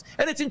Philadelphia Eagles.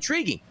 And it's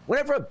intriguing.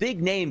 Whenever a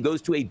big name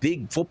goes to a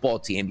big football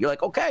team, you're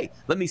like, okay,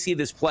 let me see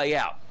this play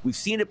out. We've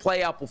seen it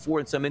play out before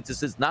in some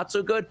instances, not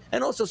so good,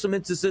 and also some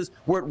instances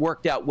where it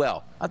worked out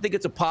well. I think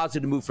it's a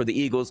positive move for the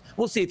Eagles.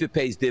 We'll see if it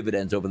pays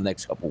dividends over the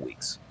next couple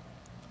weeks.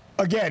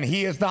 Again,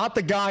 he is not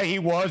the guy he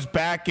was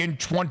back in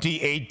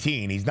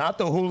 2018. He's not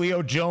the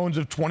Julio Jones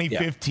of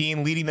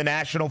 2015, leading the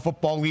National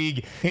Football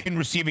League in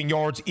receiving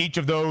yards each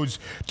of those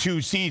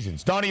 2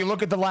 seasons. Donnie, you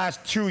look at the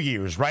last 2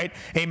 years, right?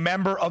 A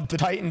member of the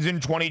Titans in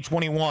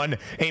 2021,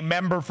 a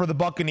member for the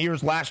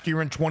Buccaneers last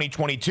year in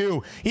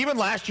 2022. Even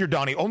last year,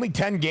 Donnie, only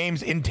 10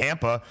 games in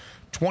Tampa.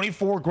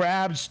 24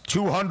 grabs,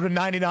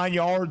 299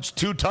 yards,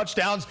 2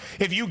 touchdowns.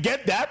 If you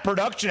get that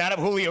production out of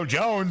Julio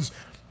Jones,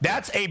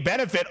 that's a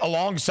benefit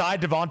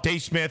alongside Devontae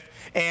Smith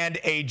and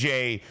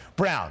A.J.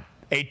 Brown.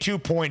 A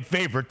 2-point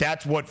favorite.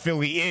 That's what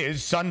Philly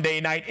is. Sunday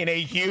night in a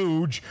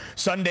huge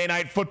Sunday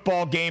night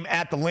football game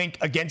at the Link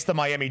against the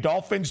Miami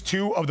Dolphins,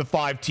 2 of the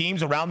 5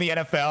 teams around the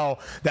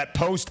NFL that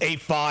post a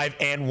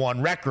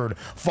 5-1 record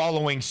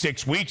following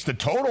 6 weeks. The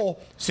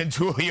total since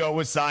Julio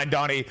was signed,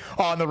 Donnie,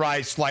 on the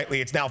rise slightly.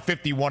 It's now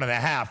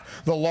 51.5,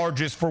 the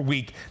largest for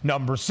week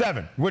number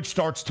 7, which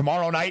starts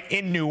tomorrow night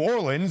in New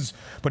Orleans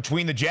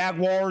between the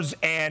Jaguars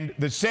and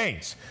the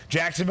Saints.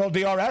 Jacksonville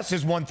DRS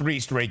has won 3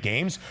 straight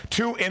games,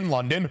 2 in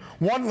London,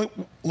 1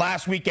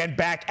 last weekend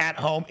back at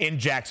home in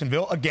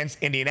Jacksonville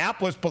against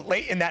Indianapolis. But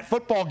late in that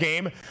football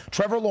game,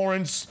 Trevor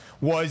Lawrence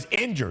was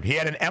injured. He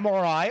had an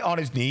MRI on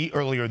his knee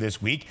earlier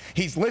this week.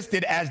 He's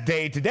listed as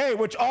day-to-day,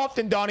 which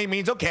often, Donnie,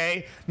 means,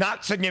 okay,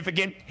 not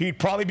significant. He'd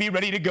probably be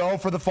ready to go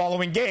for the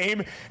following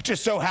game. It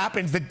just so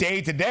happens that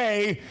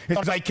day-to-day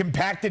is a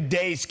compacted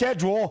day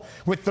schedule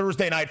with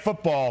Thursday Night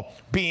Football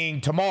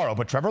being tomorrow.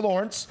 But Trevor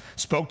Lawrence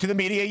spoke to the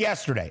media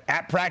yesterday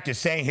at practice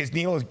saying his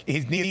knee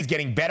is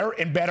getting better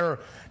and better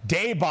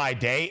day by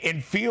day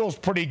and feels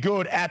pretty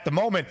good at the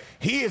moment.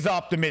 He is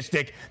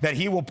optimistic that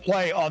he will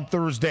play on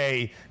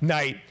Thursday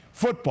Night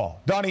Football.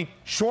 Donnie,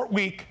 short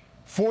week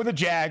for the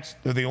Jags.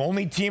 They're the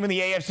only team in the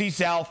AFC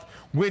South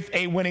with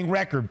a winning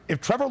record. If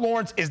Trevor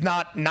Lawrence is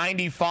not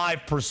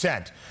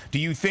 95%, do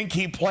you think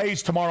he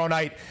plays tomorrow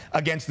night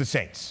against the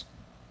Saints?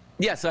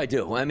 Yes, I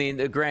do. I mean,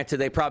 granted,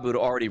 they probably would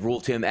have already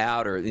ruled him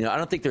out, or, I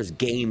don't think there's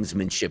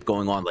gamesmanship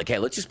going on. Like, hey,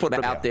 let's just put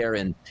him out there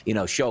and,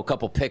 show a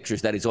couple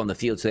pictures that he's on the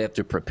field so they have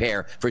to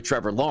prepare for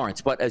Trevor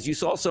Lawrence. But as you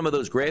saw some of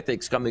those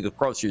graphics coming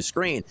across your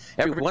screen,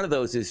 every one of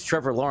those is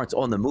Trevor Lawrence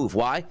on the move.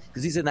 Why?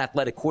 Because he's an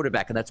athletic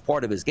quarterback, and that's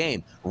part of his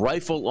game.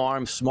 Rifle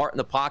arm, smart in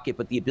the pocket,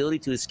 but the ability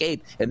to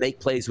escape and make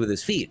plays with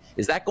his feet.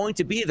 Is that going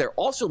to be there?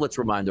 Also, let's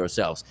remind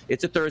ourselves,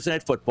 it's a Thursday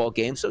night football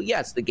game. So,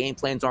 yes, the game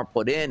plans aren't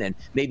put in, and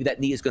maybe that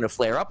knee is going to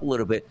flare up a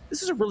little bit.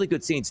 This is a really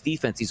good Saints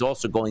defense he's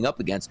also going up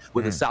against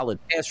with a solid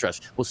pass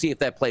rush. We'll see if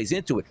that plays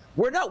into it.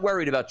 We're not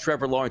worried about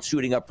Trevor Lawrence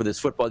suiting up for this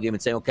football game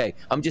and saying, okay,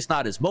 I'm just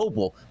not as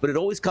mobile, but it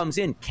always comes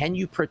in, can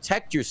you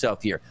protect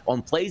yourself here?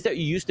 On plays that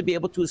you used to be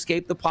able to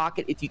escape the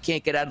pocket, if you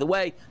can't get out of the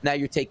way, now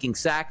you're taking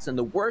sacks. And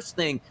the worst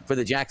thing for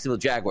the Jacksonville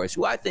Jaguars,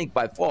 who I think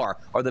by far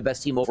are the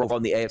best team overall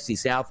in the AFC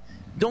South,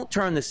 don't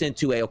turn this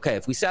into okay,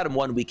 if we sat him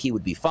 1 week, he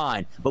would be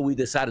fine, but we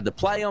decided to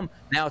play him.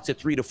 Now it's a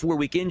 3 to 4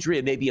 week injury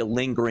and maybe a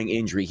lingering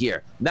injury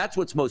here. That's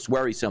what's most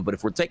worrisome. But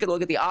if we're taking a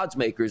look at the odds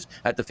makers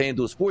at the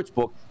FanDuel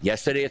Sportsbook,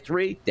 yesterday at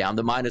 3, down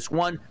to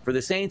 -1 for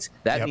the Saints,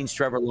 that means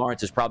Trevor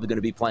Lawrence is probably going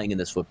to be playing in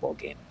this football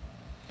game.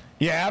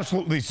 Yeah,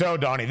 absolutely so,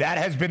 Donnie. That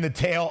has been the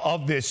tale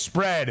of this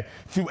spread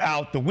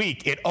throughout the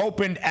week. It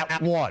opened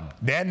at 1.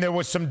 Then there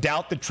was some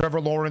doubt that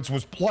Trevor Lawrence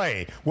would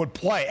play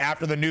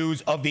after the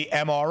news of the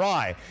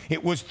MRI.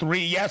 It was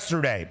 3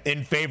 yesterday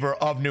in favor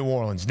of New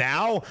Orleans.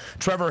 Now,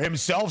 Trevor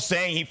himself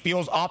saying he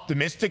feels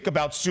optimistic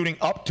about suiting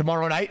up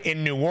tomorrow night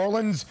in New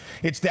Orleans.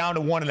 It's down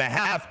to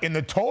 1.5, and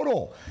the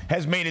total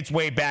has made its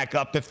way back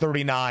up to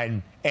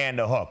 39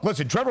 and a hook.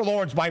 Listen, Trevor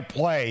Lawrence might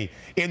play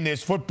in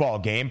this football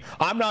game.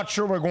 I'm not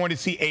sure we're going to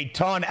see a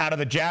ton out of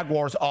the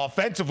Jaguars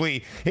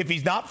offensively if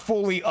he's not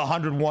fully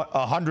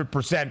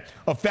 100%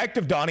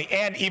 effective, Donnie.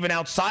 And even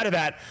outside of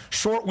that,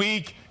 short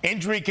week,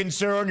 injury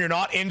concern, you're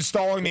not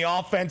installing the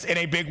offense in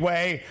a big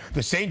way.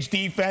 The Saints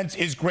defense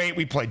is great.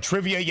 We played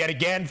trivia yet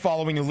again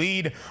following the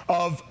lead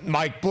of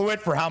Mike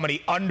Blewett for how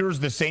many unders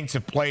the Saints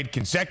have played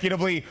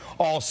consecutively.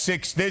 All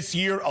 6 this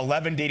year,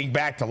 11 dating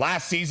back to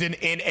last season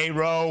in a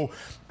row.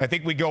 I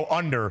think we go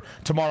under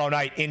tomorrow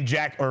night in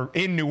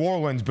New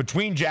Orleans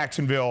between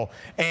Jacksonville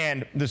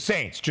and the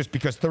Saints, just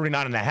because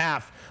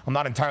 39.5, I'm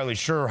not entirely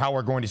sure how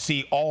we're going to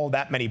see all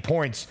that many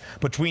points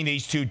between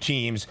these two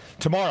teams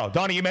tomorrow.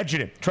 Donnie, you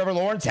mentioned it. Trevor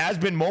Lawrence has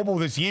been mobile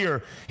this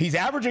year. He's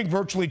averaging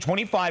virtually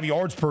 25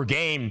 yards per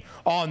game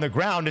on the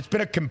ground. It's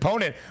been a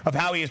component of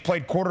how he has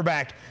played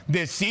quarterback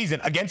this season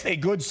against a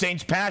good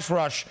Saints pass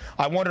rush.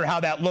 I wonder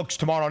how that looks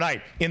tomorrow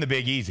night in the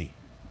Big Easy.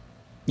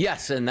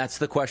 Yes, and that's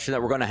the question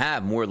that we're going to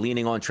have, more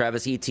leaning on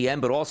Travis Etienne,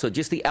 but also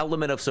just the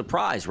element of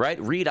surprise, right?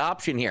 Read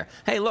option here.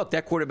 Hey, look,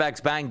 that quarterback's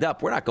banged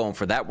up. We're not going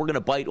for that. We're going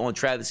to bite on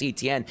Travis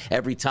Etienne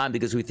every time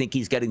because we think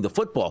he's getting the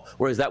football,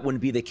 whereas that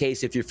wouldn't be the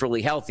case if you're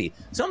fully healthy.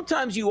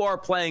 Sometimes you are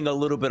playing a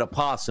little bit of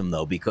possum,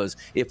 though, because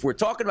if we're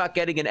talking about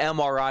getting an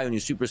MRI on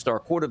your superstar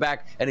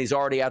quarterback and he's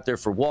already out there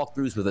for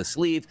walkthroughs with a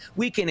sleeve,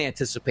 we can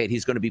anticipate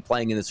he's going to be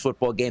playing in this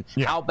football game.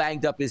 Yeah. How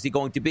banged up is he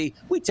going to be?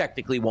 We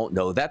technically won't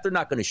know that. They're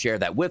not going to share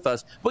that with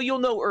us, but you'll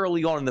know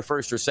early on in the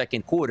first or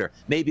second quarter.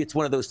 Maybe it's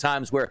one of those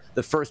times where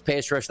the first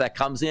pass rush that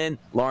comes in,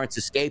 Lawrence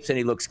escapes and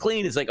he looks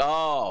clean. It's like,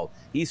 oh,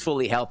 he's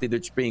fully healthy. They're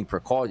just being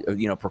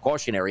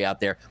precautionary out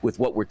there with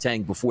what we're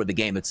saying before the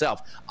game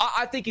itself.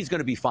 I think he's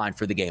going to be fine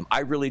for the game. I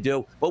really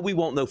do, but we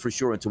won't know for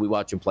sure until we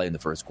watch him play in the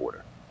first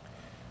quarter.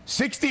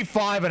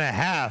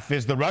 65.5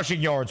 is the rushing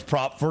yards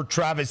prop for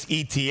Travis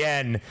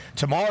Etienne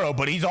tomorrow,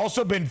 but he's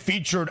also been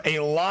featured a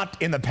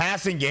lot in the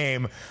passing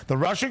game. The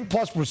rushing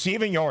plus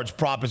receiving yards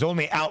prop is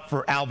only out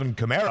for Alvin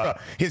Kamara.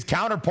 His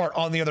counterpart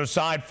on the other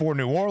side for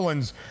New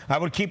Orleans, I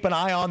would keep an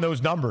eye on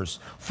those numbers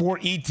for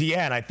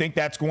Etienne. I think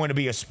that's going to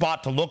be a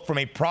spot to look from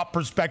a prop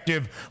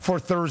perspective for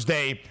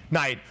Thursday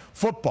night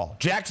football.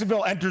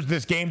 Jacksonville enters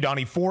this game,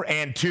 Donnie,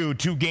 4-2,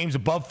 2 games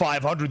above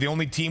 500, the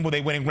only team with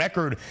a winning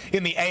record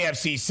in the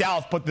AFC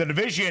South, but the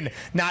division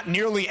not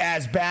nearly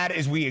as bad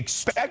as we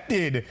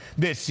expected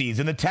this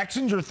season. The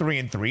Texans are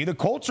 3-3, the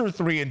Colts are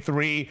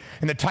 3-3,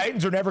 and the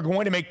Titans are never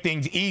going to make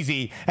things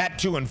easy at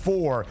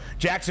 2-4.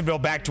 Jacksonville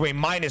back to a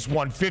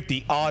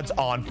 -150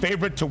 odds-on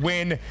favorite to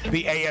win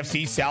the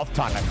AFC South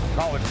title.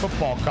 College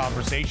football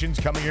conversations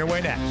coming your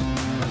way next.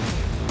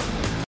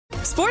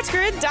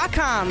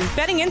 SportsGrid.com.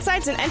 Betting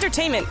insights and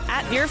entertainment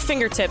at your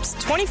fingertips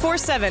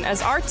 24/7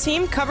 as our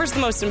team covers the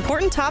most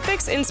important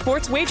topics in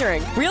sports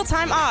wagering.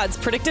 Real-time odds,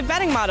 predictive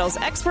betting models,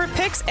 expert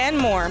picks, and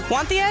more.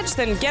 Want the edge?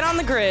 Then get on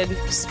the grid.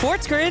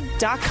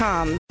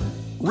 SportsGrid.com.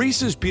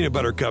 Reese's Peanut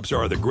Butter Cups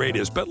are the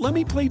greatest, but let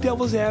me play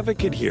devil's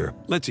advocate here.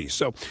 Let's see.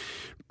 So,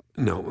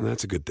 no,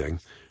 that's a good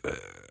thing.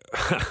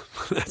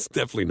 That's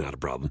definitely not a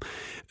problem.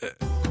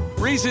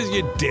 Reese's,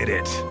 you did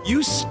it.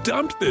 You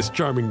stumped this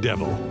charming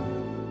devil.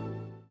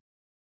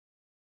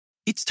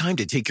 It's time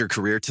to take your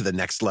career to the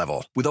next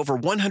level. With over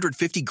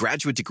 150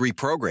 graduate degree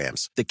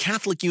programs, the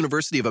Catholic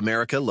University of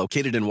America,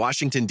 located in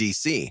Washington,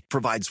 D.C.,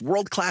 provides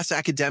world-class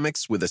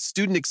academics with a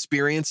student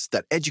experience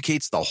that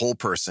educates the whole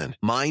person,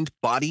 mind,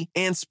 body,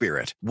 and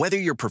spirit. Whether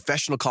your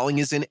professional calling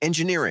is in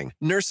engineering,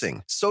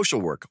 nursing, social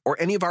work, or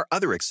any of our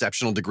other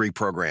exceptional degree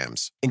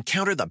programs,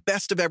 encounter the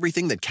best of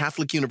everything that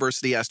Catholic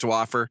University has to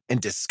offer and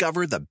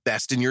discover the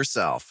best in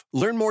yourself.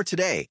 Learn more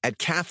today at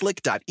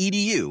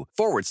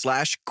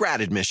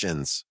catholic.edu/grad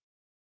admissions.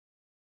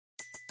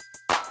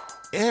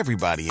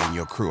 Everybody in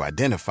your crew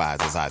identifies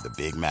as either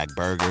Big Mac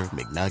Burger,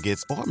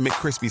 McNuggets, or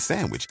McCrispy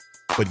Sandwich.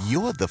 But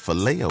you're the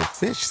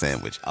Filet-O-Fish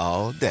Sandwich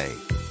all day.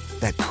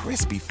 That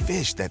crispy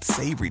fish, that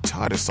savory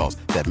tartar sauce,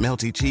 that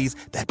melty cheese,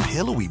 that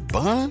pillowy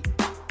bun.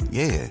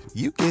 Yeah,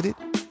 you get it.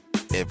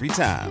 Every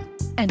time.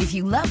 And if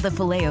you love the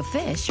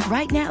Filet-O-Fish,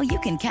 right now you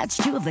can catch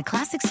two of the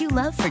classics you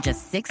love for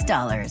just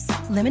 $6.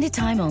 Limited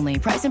time only.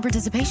 Price and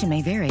participation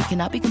may vary.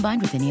 Cannot be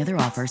combined with any other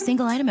offer.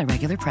 Single item at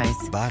regular price.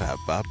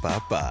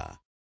 Ba-da-ba-ba-ba.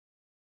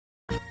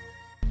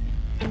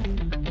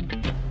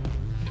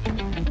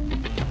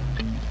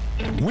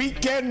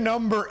 Weekend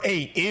number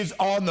 8 is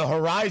on the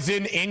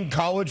horizon in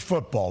college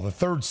football, the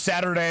third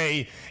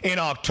Saturday in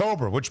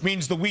October, which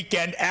means the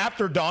weekend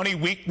after, Donnie,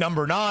 week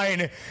number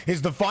 9,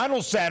 is the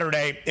final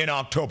Saturday in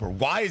October.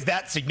 Why is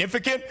that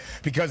significant?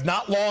 Because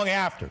not long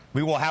after,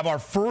 we will have our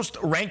first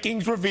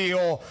rankings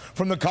reveal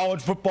from the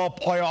College Football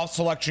Playoff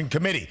Selection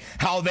Committee,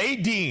 how they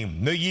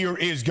deem the year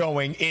is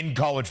going in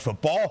college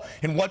football,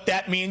 and what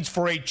that means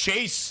for a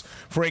chase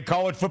for a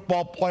college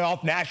football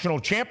playoff national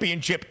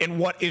championship in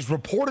what is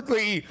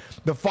reportedly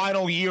the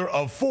final year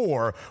of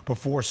 4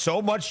 before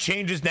so much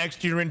changes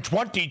next year in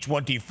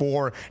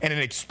 2024 and an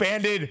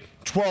expanded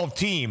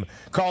 12-team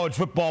college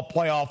football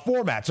playoff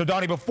format. So,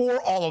 Donnie,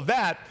 before all of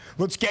that,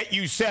 let's get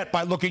you set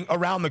by looking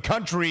around the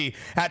country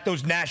at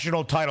those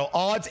national title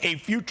odds, a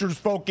futures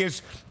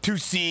focus to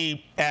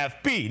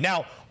CFB.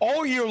 Now,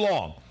 all year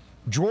long,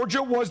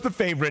 Georgia was the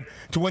favorite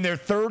to win their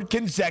third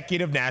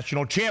consecutive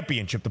national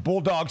championship. The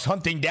Bulldogs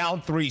hunting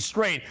down 3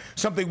 straight,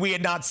 something we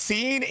had not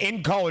seen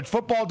in college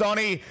football,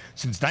 Donnie,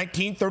 since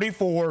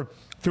 1934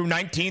 through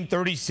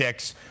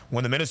 1936,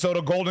 when the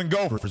Minnesota Golden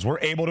Gophers were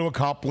able to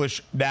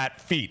accomplish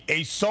that feat.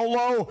 A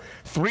solo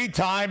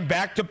 3-time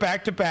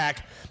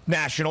back-to-back-to-back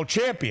national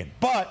champion.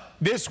 But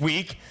this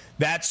week,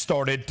 that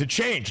started to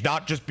change,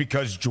 not just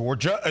because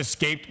Georgia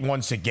escaped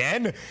once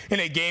again in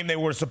a game they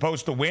were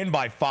supposed to win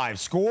by 5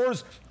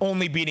 scores,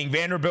 only beating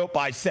Vanderbilt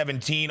by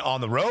 17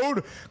 on the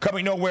road,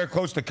 coming nowhere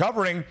close to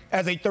covering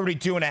as a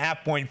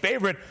 32.5-point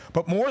favorite,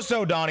 but more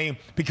so, Donnie,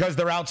 because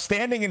their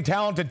outstanding and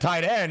talented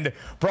tight end,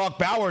 Brock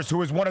Bowers,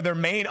 who is one of their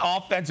main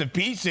offensive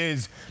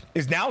pieces,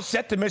 is now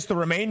set to miss the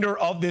remainder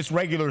of this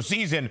regular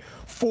season,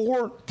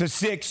 4 to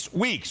 6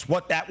 weeks.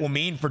 What that will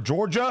mean for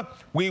Georgia,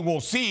 we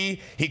will see.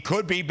 He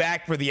could be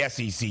back for the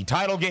SEC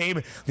title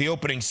game, the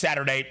opening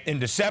Saturday in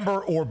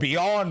December, or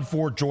beyond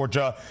for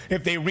Georgia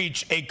if they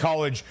reach a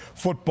college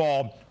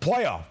football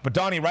playoff. But,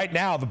 Donnie, right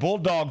now, the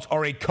Bulldogs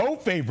are a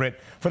co-favorite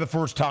for the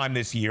first time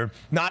this year,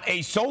 not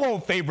a solo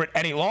favorite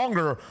any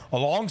longer,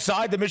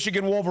 alongside the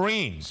Michigan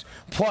Wolverines,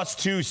 plus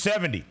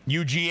 270.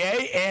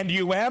 UGA and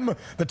UM,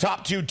 the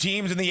top 2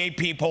 teams in the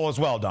AP poll as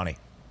well, Donnie.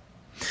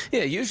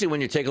 Yeah, usually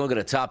when you're taking a look at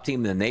a top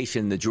team in the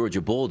nation, the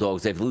Georgia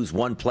Bulldogs, they lose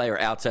one player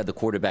outside the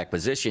quarterback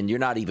position. You're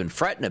not even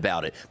fretting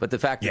about it. But the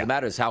fact of the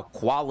matter is how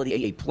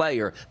quality a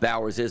player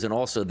Bowers is, and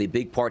also the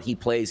big part he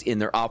plays in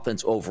their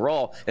offense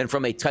overall, and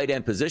from a tight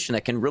end position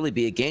that can really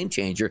be a game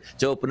changer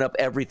to open up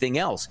everything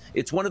else.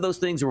 It's one of those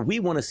things where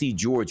we want to see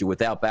Georgia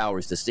without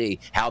Bowers to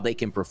see how they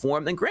can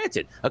perform. And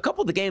granted, a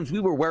couple of the games we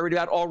were worried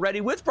about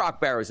already with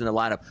Brock Bowers in the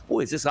lineup. Boy,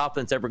 is this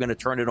offense ever going to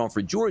turn it on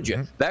for Georgia?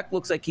 Mm-hmm. Beck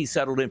looks like he's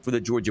settled in for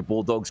the Georgia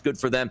Bulldogs. Good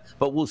for them,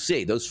 but we'll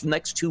see. Those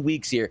next 2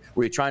 weeks here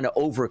where you're trying to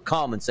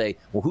overcome and say,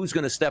 well, who's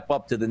going to step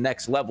up to the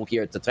next level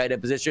here at the tight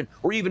end position,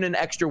 or even an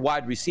extra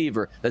wide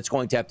receiver that's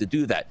going to have to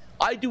do that.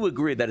 I do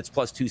agree that it's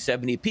plus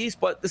 270 apiece,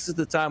 but this is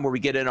the time where we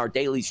get in our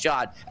daily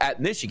shot at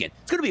Michigan.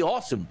 It's going to be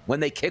awesome when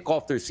they kick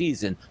off their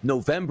season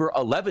November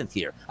 11th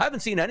here. I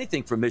haven't seen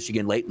anything from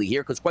Michigan lately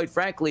here because, quite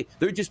frankly,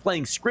 they're just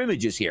playing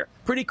scrimmages here.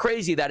 Pretty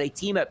crazy that a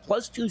team at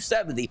plus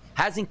 270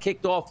 hasn't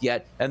kicked off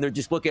yet, and they're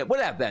just looking at,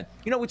 what have been?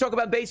 You know, we talk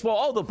about baseball,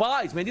 oh, the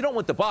buys, man. You don't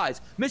want the buys.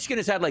 Michigan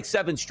has had like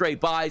 7 straight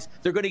buys.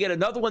 They're going to get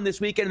another one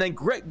this weekend, and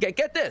then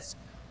get this.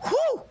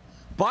 Whew!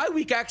 Bye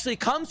week actually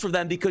comes for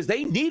them because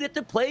they needed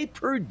to play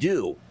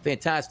Purdue.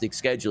 Fantastic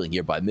scheduling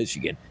here by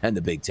Michigan and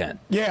the Big Ten.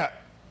 Yeah.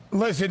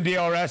 Listen,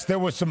 DRS, there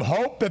was some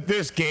hope that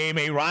this game,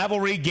 a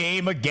rivalry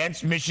game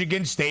against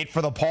Michigan State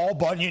for the Paul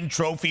Bunyan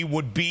Trophy,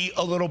 would be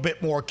a little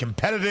bit more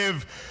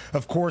competitive.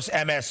 Of course,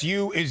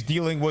 MSU is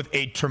dealing with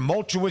a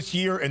tumultuous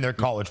year in their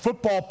college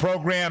football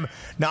program,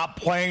 not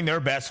playing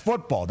their best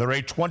football. They're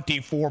a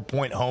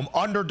 24-point home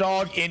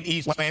underdog in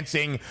East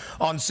Lansing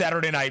on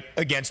Saturday night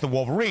against the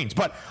Wolverines.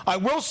 But I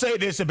will say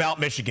this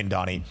about Michigan,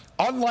 Donnie.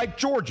 Unlike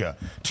Georgia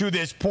to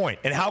this point,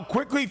 and how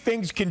quickly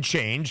things can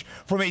change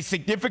from a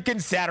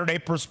significant Saturday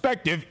perspective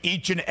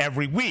each and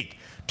every week.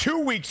 2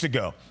 weeks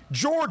ago,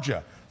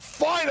 Georgia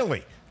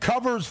finally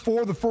covers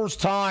for the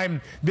first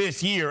time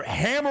this year,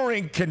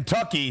 hammering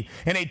Kentucky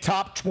in a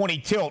top 20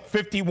 tilt,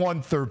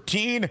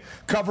 51-13,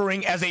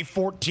 covering as a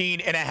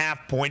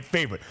 14.5-point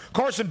favorite.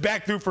 Carson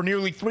Beck threw for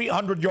nearly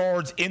 300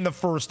 yards in the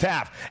first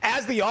half.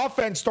 As the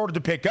offense started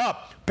to pick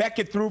up,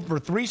 Beckett threw for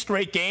 3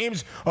 straight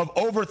games of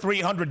over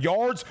 300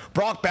 yards.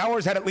 Brock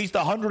Bowers had at least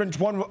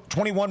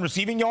 121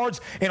 receiving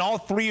yards in all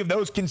 3 of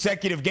those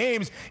consecutive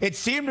games. It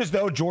seemed as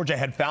though Georgia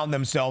had found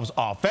themselves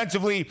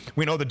offensively.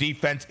 We know the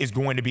defense is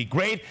going to be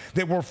great.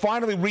 They were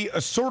finally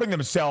reasserting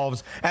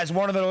themselves as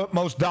one of the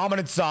most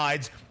dominant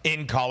sides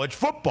in college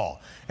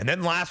football. And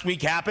then last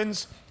week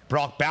happens.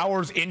 Brock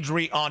Bowers'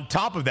 injury on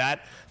top of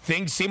that.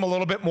 Things seem a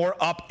little bit more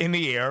up in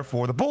the air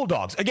for the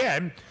Bulldogs.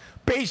 Again,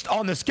 based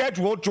on the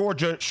schedule,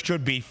 Georgia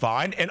should be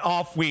fine. An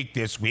off week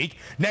this week.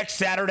 Next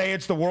Saturday,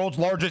 it's the world's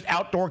largest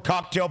outdoor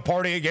cocktail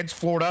party against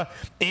Florida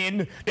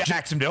in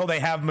Jacksonville. They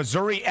have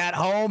Missouri at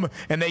home,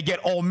 and they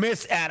get Ole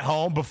Miss at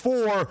home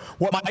before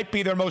what might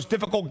be their most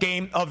difficult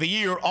game of the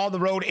year on the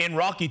road in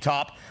Rocky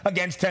Top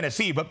against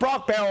Tennessee. But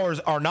Brock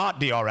Bowers are not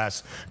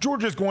DRS.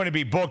 Georgia's going to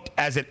be booked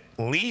as at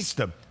least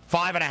a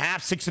 5.5,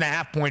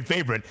 6.5-point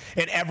favorite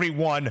in every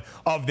one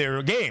of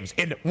their games.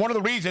 And one of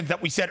the reasons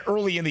that we said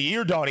early in the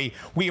year, Donnie,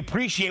 we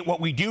appreciate what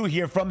we do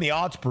here from the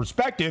odds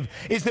perspective,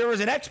 is there is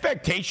an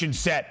expectation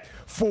set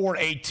for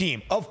a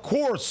team. Of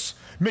course,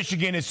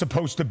 Michigan is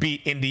supposed to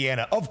beat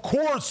Indiana. Of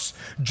course,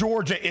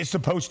 Georgia is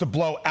supposed to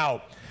blow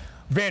out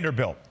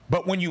Vanderbilt.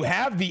 But when you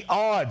have the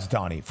odds,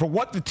 Donnie, for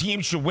what the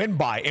team should win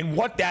by and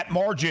what that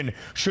margin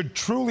should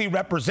truly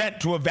represent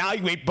to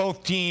evaluate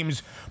both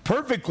teams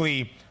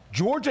perfectly,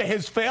 Georgia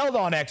has failed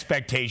on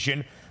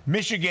expectation.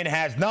 Michigan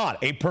has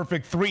not. A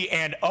perfect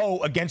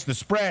 3-0 against the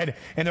spread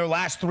in their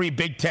last 3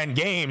 Big Ten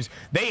games.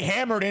 They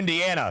hammered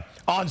Indiana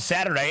on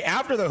Saturday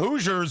after the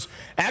Hoosiers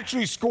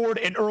actually scored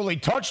an early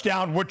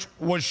touchdown, which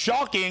was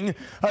shocking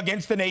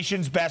against the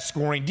nation's best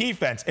scoring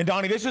defense. And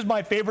Donnie, this is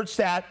my favorite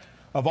stat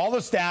of all the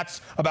stats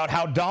about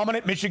how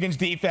dominant Michigan's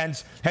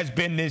defense has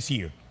been this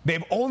year.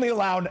 They've only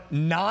allowed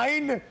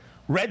 9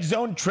 red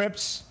zone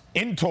trips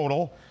in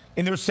total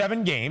in their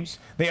 7 games.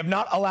 They have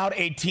not allowed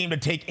a team to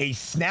take a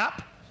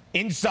snap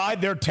inside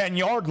their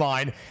 10-yard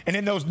line. And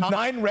in those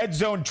 9 red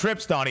zone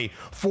trips, Donnie,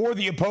 for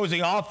the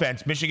opposing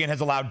offense, Michigan has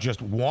allowed just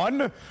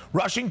 1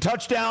 rushing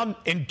touchdown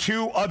and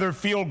 2 other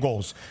field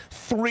goals.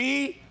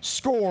 3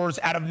 scores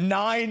out of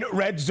 9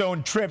 red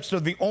zone trips. They're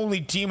the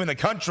only team in the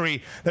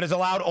country that has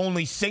allowed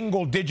only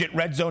single-digit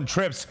red zone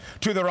trips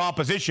to their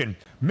opposition.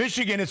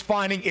 Michigan is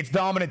finding its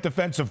dominant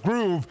defensive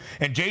groove,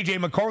 and J.J.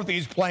 McCarthy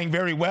is playing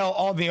very well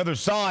on the other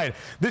side.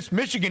 This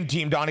Michigan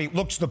team, Donnie,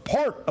 looks the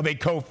part of a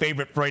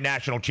co-favorite for a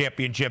national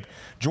championship.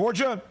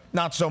 Georgia,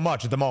 not so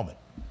much at the moment.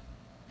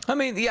 I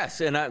mean,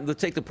 yes, and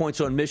let's take the points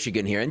on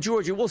Michigan here. And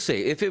Georgia, we'll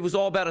see. If it was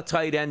all about a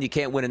tight end, you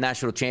can't win a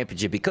national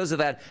championship. Because of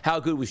that,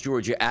 how good was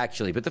Georgia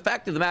actually? But the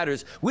fact of the matter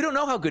is, we don't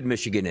know how good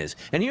Michigan is.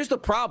 And here's the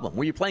problem.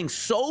 Where you're playing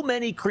so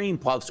many cream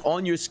puffs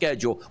on your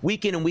schedule,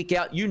 week in and week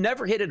out, you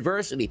never hit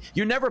adversity.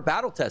 You're never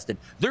battle-tested.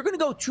 They're going to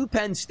go to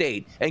Penn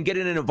State and get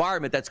in an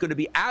environment that's going to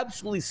be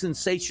absolutely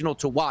sensational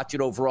to watch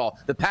it overall.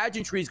 The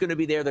pageantry is going to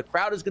be there. The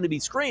crowd is going to be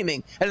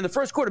screaming. And in the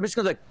first quarter,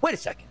 Michigan's like, wait a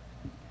second.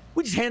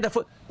 We just hand that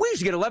foot. We used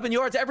to get 11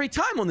 yards every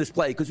time on this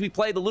play because we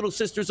play the Little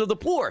Sisters of the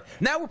Poor.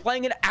 Now we're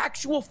playing an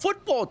actual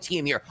football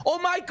team here. Oh,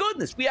 my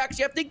goodness. We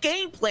actually have to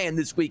game plan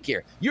this week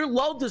here. You're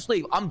lulled to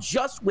sleep. I'm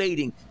just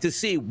waiting to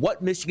see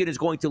what Michigan is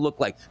going to look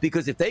like,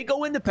 because if they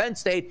go into Penn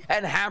State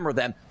and hammer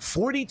them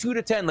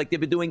 42-10 like they've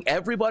been doing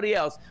everybody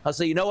else, I'll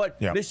say, you know what?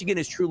 Yep. Michigan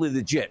is truly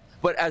legit.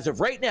 But as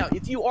of right now,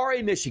 if you are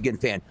a Michigan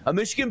fan, a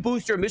Michigan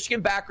booster, a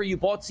Michigan backer, you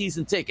bought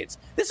season tickets,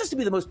 this has to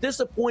be the most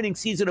disappointing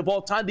season of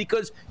all time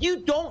because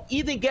you don't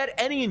even get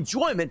any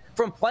enjoyment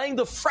from playing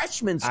the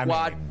freshman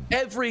squad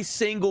every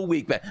single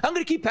week, man. I'm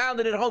going to keep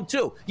pounding it at home,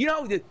 too. You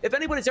know, if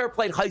anybody's ever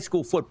played high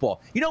school football,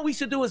 you know what we used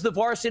to do as the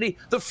varsity?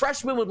 The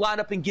freshmen would line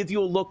up and give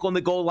you a look on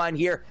the goal line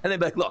here, and they'd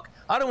be like, look,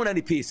 I don't want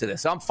any piece of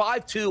this. I'm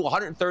 5'2",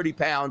 130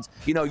 pounds.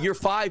 You know, you're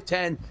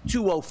 5'10",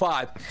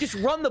 205. Just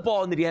run the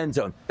ball into the end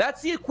zone.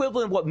 That's the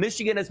equivalent of what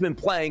Michigan has been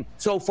playing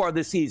so far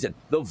this season.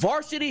 The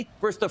varsity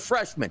versus the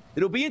freshmen.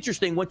 It'll be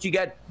interesting once you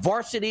get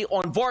varsity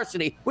on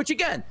varsity, which,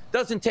 again,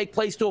 doesn't take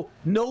place till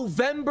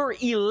November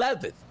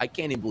 11th. I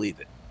can't even believe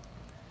it.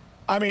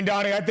 I mean,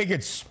 Donnie, I think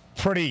it's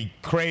pretty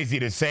crazy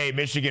to say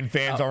Michigan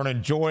fans aren't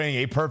enjoying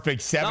a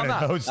perfect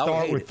 7-0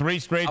 start with 3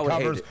 straight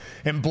covers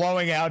and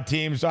blowing out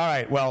teams. All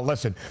right, well,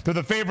 listen, they're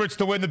the favorites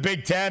to win the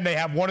Big Ten. They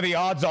have one of the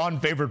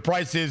odds-on favorite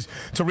prices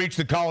to reach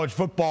the college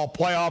football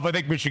playoff. I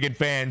think Michigan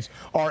fans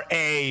are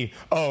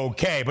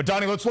A-okay. But,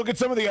 Donnie, let's look at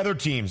some of the other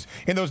teams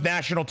in those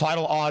national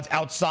title odds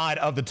outside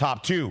of the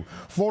top 2.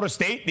 Florida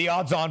State, the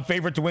odds-on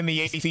favorite to win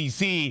the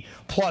ACC,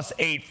 plus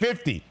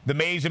 850. The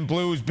Maize and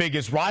Blues'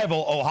 biggest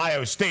rival,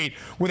 Ohio State,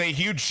 with a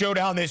huge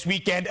showdown this week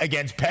weekend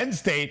against Penn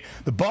State.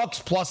 The Bucks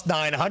plus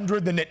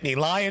 900, the Nittany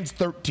Lions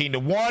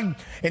 13-1,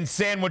 and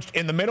sandwiched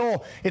in the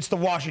middle, it's the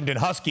Washington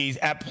Huskies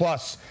at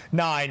plus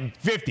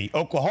 950.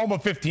 Oklahoma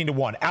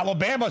 15-1,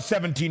 Alabama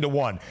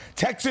 17-1,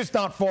 Texas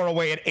not far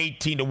away at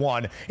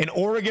 18-1, and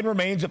Oregon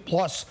remains at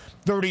plus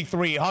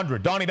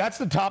 3,300. Donnie, that's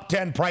the top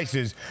 10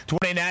 prices to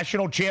win a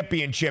national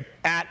championship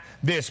at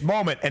this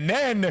moment. And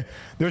then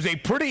there's a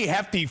pretty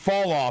hefty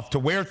fall off to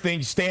where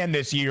things stand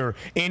this year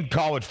in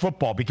college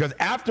football, because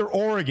after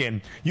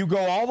Oregon, you go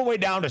all the way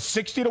down to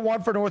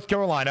 60-1 for North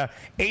Carolina,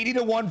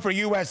 80-1 for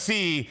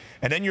USC,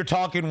 and then you're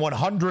talking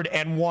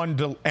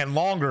 101 and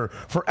longer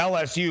for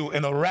LSU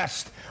and the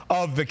rest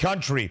of the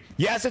country.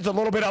 Yes, it's a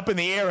little bit up in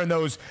the air in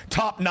those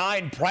top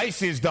 9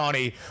 prices,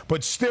 Donnie,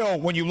 but still,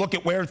 when you look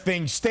at where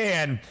things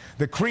stand,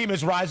 the cream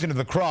is rising to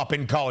the crop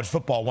in college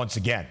football once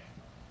again.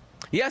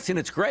 Yes, and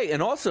it's great.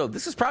 And also,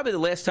 this is probably the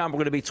last time we're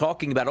going to be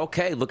talking about,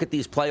 okay, look at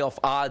these playoff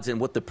odds and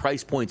what the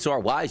price points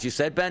are. Why, as you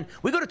said, Ben,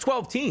 we go to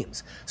 12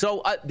 teams.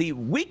 So the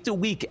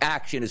week-to-week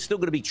action is still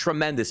going to be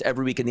tremendous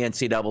every week in the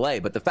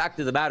NCAA. But the fact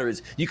of the matter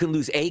is you can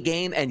lose a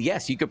game, and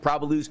yes, you could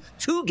probably lose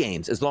 2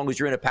 games as long as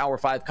you're in a Power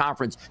 5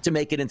 conference to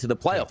make it into the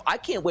playoff. I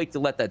can't wait to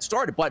let that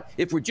start. But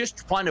if we're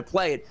just trying to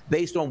play it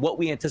based on what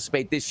we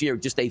anticipate this year,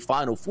 just a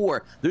Final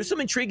Four, there's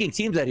some intriguing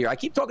teams out here. I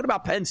keep talking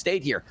about Penn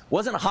State here.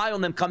 Wasn't high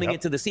on them coming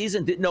into the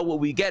season. Didn't know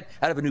what we get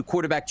out of a new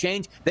quarterback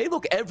change. They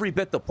look every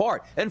bit the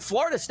part. And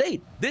Florida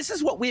State, this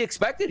is what we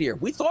expected here.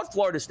 We thought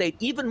Florida State,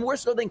 even more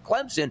so than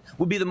Clemson,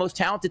 would be the most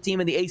talented team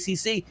in the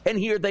ACC, and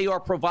here they are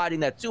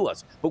providing that to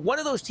us. But one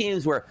of those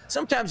teams where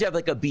sometimes you have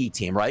like a B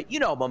team, right? You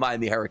know, I'm a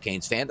Miami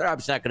Hurricanes fan. They're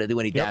obviously not going to do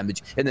any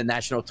damage in the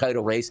national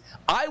title race.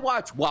 I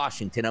watch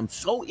Washington. I'm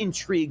so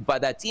intrigued by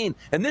that team.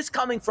 And this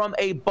coming from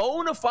a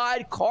bona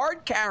fide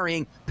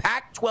card-carrying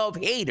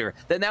Pac-12 hater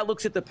that now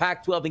looks at the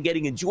Pac-12 and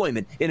getting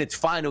enjoyment in its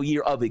final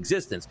year of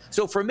existence.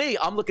 So for me,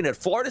 I'm looking at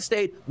Florida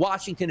State,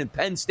 Washington, and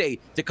Penn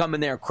State to come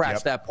in there and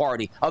crash that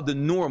party of the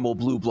normal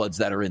blue bloods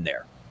that are in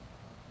there.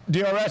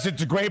 DRS,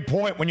 it's a great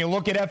point. When you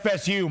look at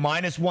FSU,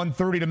 minus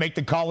 130 to make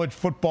the college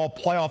football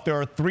playoff, there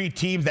are 3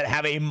 teams that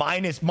have a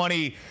minus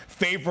money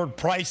favored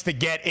price to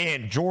get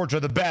in. Georgia,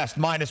 the best,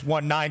 minus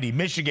 190.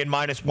 Michigan,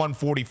 minus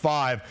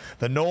 145.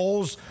 The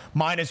Noles,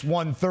 minus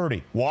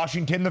 130.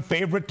 Washington, the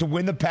favorite to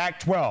win the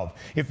Pac-12.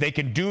 If they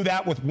can do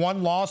that with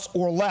 1 loss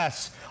or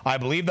less, I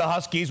believe the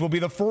Huskies will be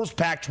the first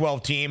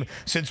Pac-12 team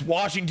since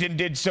Washington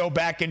did so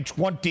back in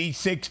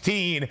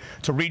 2016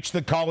 to reach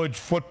the college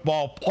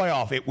football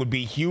playoff. It would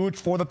be huge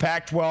for the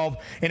Pac-12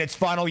 in its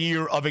final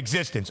year of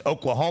existence.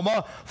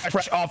 Oklahoma,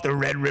 fresh off the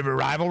Red River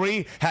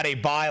rivalry, had a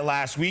bye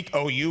last week.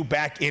 OU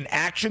back in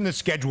action. The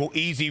schedule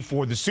easy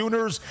for the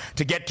Sooners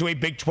to get to a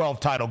Big 12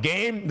 title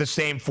game. The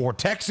same for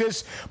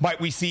Texas. Might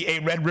we see a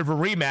Red River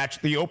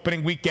rematch the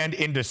opening weekend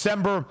in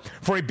December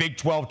for a Big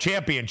 12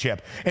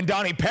 championship? And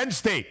Donnie, Penn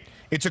State,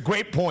 it's a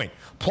great point.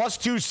 Plus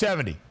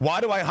 270.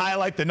 Why do I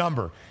highlight the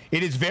number?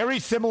 It is very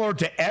similar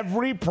to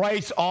every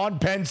price on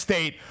Penn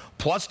State.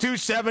 Plus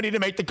 270 to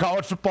make the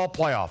college football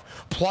playoff.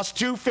 Plus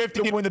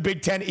 250 to win the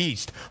Big Ten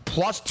East.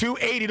 Plus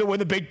 280 to win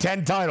the Big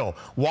Ten title.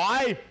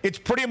 Why? It's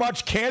pretty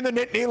much, can the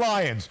Nittany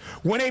Lions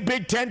win a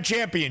Big Ten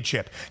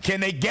championship? Can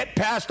they get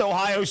past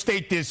Ohio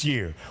State this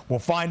year? We'll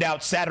find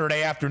out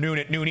Saturday afternoon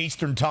at noon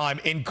Eastern time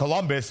in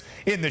Columbus.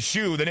 In the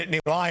shoe, the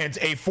Nittany Lions,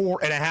 a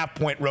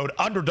 4.5-point road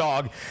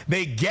underdog.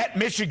 They get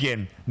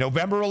Michigan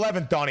November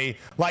 11th, Donnie,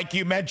 like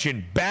you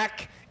mentioned,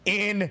 back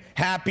in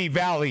Happy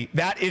Valley.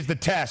 That is the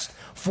test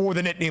for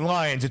the Nittany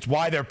Lions. It's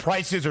why their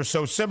prices are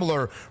so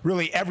similar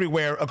really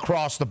everywhere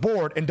across the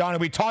board. And Donnie,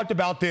 we talked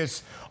about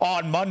this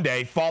on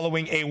Monday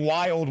following a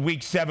wild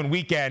Week 7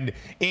 weekend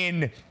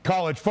in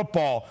college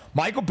football.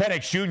 Michael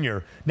Penix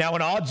Jr., now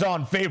an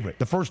odds-on favorite.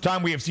 The first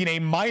time we have seen a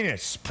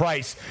minus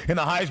price in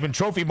the Heisman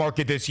Trophy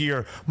market this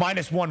year,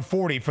 minus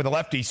 140 for the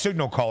lefty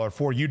signal caller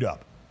for UW.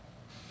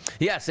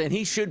 Yes, and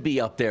he should be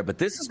up there, but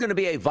this is going to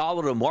be a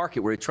volatile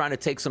market where you're trying to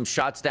take some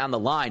shots down the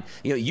line.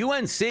 You know,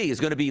 UNC is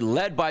going to be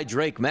led by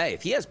Drake May.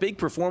 If he has big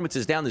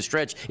performances down the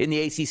stretch in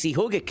the ACC,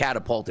 he'll get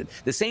catapulted.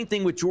 The same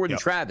thing with Jordan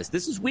Travis.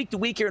 This is week to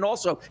week here and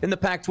also in the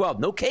Pac-12.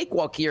 No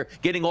cakewalk here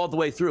getting all the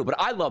way through, but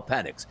I love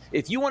Penix.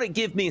 If you want to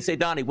give me and say,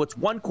 Donnie, what's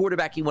one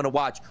quarterback you want to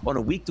watch on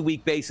a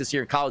week-to-week basis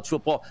here in college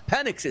football?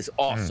 Penix is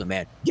awesome,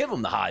 man. Give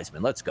him the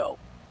Heisman. Let's go.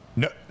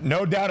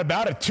 No doubt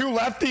about it. 2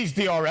 lefties,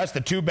 DRS, the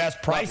 2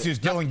 best prices.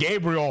 Dylan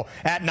Gabriel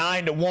at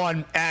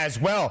 9-1 as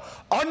well.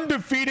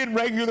 Undefeated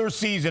regular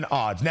season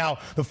odds. Now,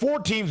 the 4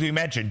 teams we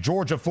mentioned,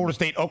 Georgia, Florida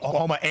State,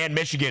 Oklahoma, and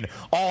Michigan,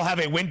 all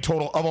have a win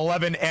total of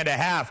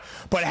 11.5.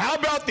 But how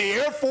about the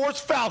Air Force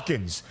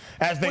Falcons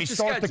as they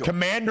start the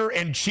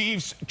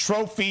Commander-in-Chief's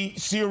Trophy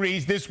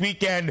Series this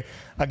weekend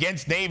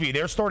against Navy?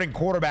 Their starting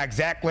quarterback,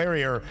 Zach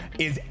Larrier,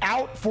 is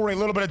out for a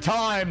little bit of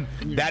time.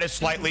 That is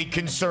slightly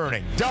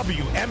concerning.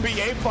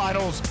 WNBA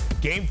Finals,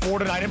 Game 4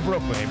 tonight in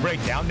Brooklyn. A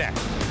breakdown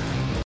next.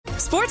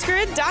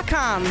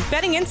 SportsGrid.com.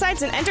 Betting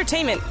insights and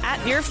entertainment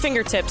at your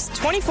fingertips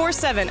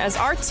 24/7 as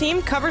our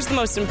team covers the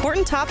most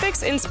important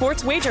topics in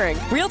sports wagering.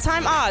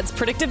 Real-time odds,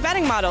 predictive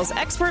betting models,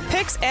 expert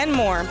picks, and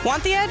more.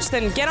 Want the edge?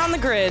 Then get on the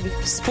grid.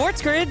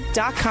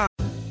 SportsGrid.com.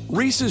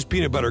 Reese's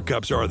Peanut Butter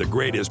Cups are the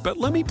greatest, but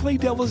let me play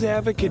devil's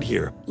advocate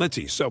here. Let's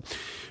see. So,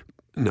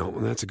 no,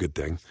 that's a good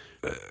thing.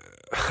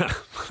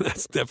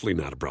 That's definitely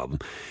not a problem.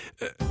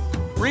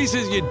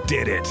 Reese's, you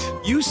did it.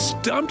 You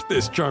stumped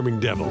this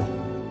charming devil.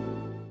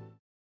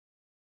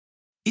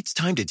 It's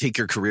time to take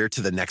your career to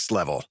the next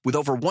level. With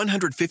over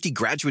 150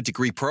 graduate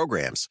degree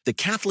programs, the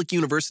Catholic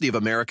University of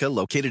America,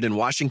 located in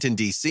Washington,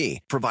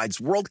 D.C.,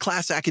 provides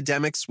world-class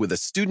academics with a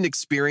student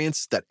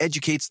experience that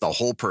educates the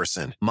whole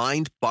person,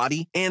 mind,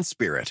 body, and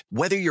spirit.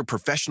 Whether your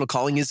professional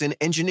calling is in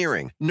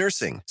engineering,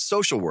 nursing,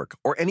 social work,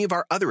 or any of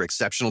our other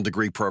exceptional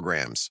degree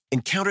programs,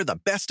 encounter the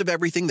best of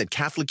everything that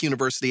Catholic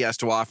University has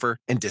to offer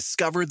and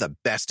discover the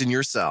best in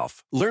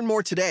yourself. Learn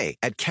more today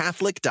at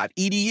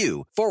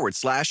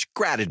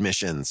catholic.edu/grad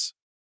admissions.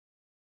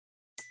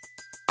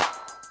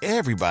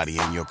 Everybody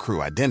in your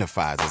crew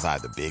identifies as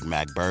either Big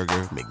Mac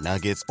Burger,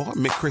 McNuggets, or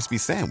McCrispy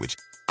Sandwich.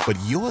 But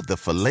you're the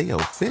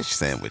Filet-O-Fish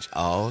Sandwich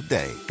all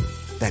day.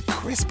 That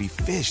crispy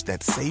fish,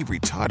 that savory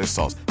tartar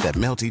sauce, that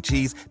melty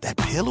cheese, that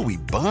pillowy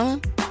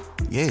bun.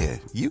 Yeah,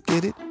 you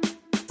get it.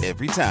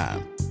 Every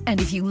time.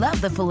 And if you love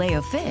the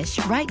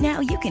Filet-O-Fish, right now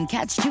you can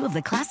catch two of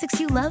the classics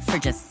you love for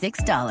just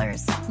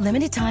 $6.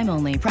 Limited time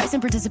only. Price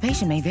and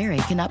participation may vary.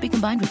 Cannot be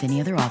combined with any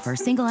other offer.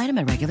 Single item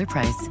at regular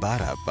price.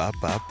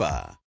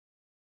 Ba-da-ba-ba-ba.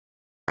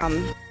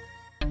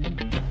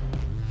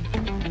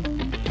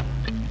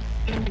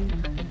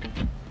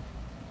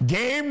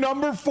 Game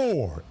number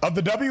 4 of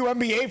the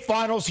WNBA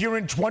Finals here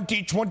in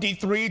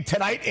 2023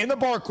 tonight in the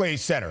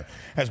Barclays Center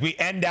as we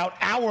end out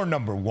our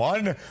number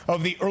 1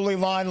 of the early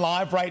line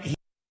live right here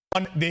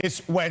on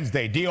this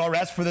Wednesday.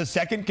 DRS for the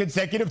second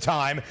consecutive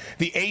time.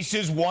 The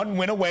Aces 1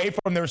 win away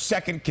from their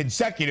second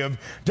consecutive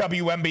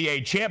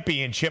WNBA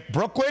championship.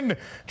 Brooklyn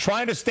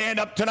trying to stand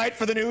up tonight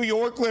for the New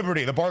York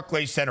Liberty. The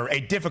Barclays Center, a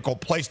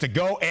difficult place to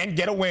go and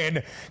get a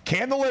win.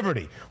 Can the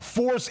Liberty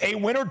force a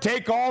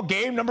winner-take-all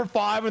game number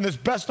 5 in this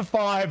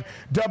best-of-5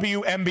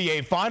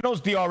 WNBA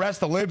Finals? DRS,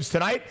 the Libs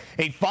tonight,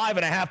 a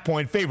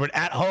 5.5-point favorite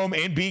at home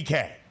in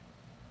BK.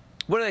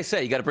 What do they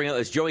say? You got to bring out,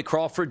 is Joey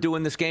Crawford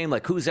doing this game?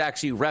 Like, who's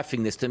actually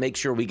reffing this to make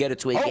sure we get it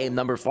to a game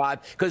number 5?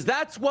 Because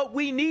that's what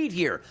we need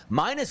here.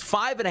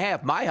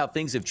 -5.5. My, how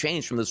things have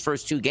changed from those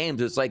first 2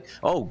 games. It's like,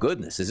 oh,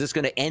 goodness, is this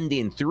going to end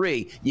in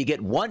 3? You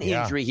get one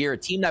injury here, a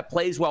team that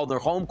plays well in their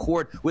home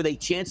court with a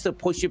chance to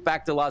push it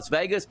back to Las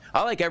Vegas.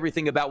 I like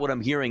everything about what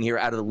I'm hearing here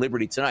out of the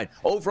Liberty tonight.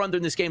 Over-under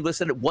in this game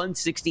listed at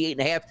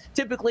 168.5.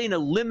 Typically in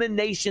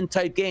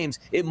elimination-type games,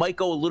 it might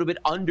go a little bit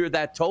under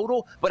that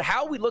total. But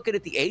how are we looking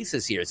at the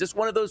Aces here? Is this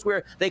one of those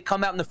where they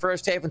come out in the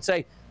first half and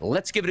say,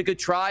 let's give it a good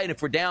try, and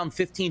if we're down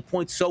 15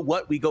 points, so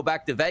what? We go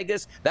back to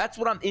Vegas. That's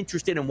what I'm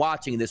interested in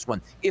watching in this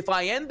one. If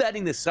I am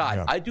betting this side,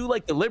 I do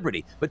like the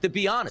Liberty, but to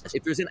be honest,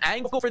 if there's an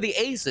angle for the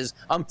Aces,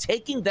 I'm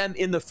taking them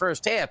in the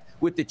first half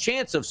with the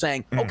chance of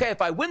saying, okay,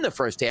 if I win the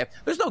first half,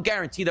 there's no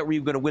guarantee that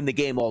we're going to win the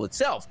game all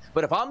itself.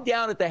 But if I'm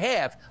down at the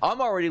half, I'm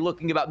already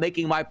looking about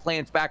making my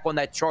plans back on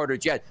that charter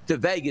jet to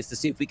Vegas to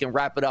see if we can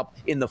wrap it up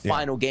in the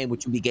final game,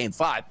 which will be game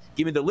 5.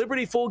 Give me the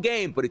Liberty full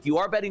game, but if you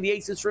are betting the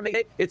Aces for me,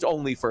 it's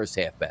only first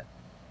half bet.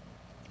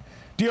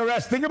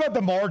 DRS, think about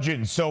the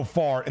margins so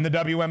far in the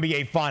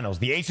WNBA Finals.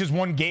 The Aces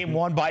won Game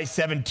 1 by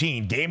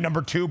 17, Game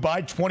number 2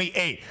 by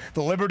 28.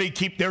 The Liberty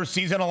keep their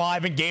season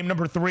alive in Game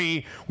number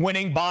 3,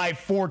 winning by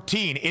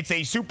 14. It's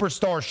a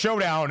superstar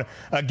showdown.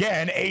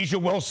 Again, Asia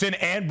Wilson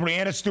and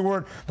Breanna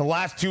Stewart, the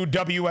last 2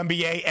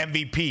 WNBA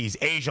MVPs.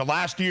 Asia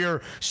last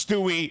year,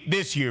 Stewie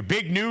this year.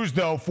 Big news,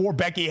 though, for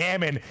Becky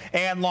Hammon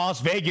and Las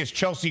Vegas.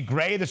 Chelsea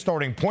Gray, the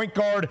starting point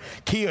guard.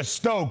 Kia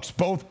Stokes,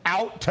 both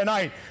out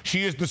tonight.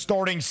 She is the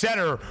starting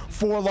center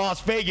for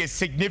Las Vegas.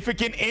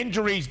 Significant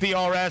injuries,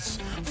 DRS,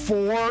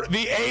 for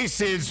the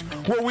Aces.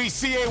 Will we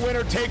see a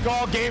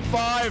winner-take-all Game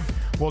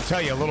 5? We'll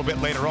tell you a little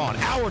bit later on.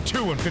 Hour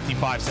 2 and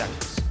 55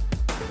 seconds.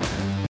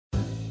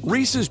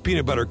 Reese's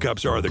Peanut Butter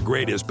Cups are the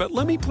greatest, but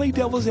let me play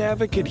devil's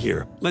advocate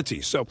here. Let's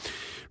see. So,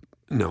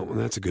 no,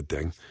 that's a good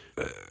thing.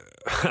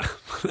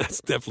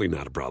 That's definitely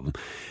not a problem.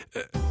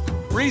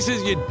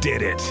 Reese's, you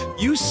did it.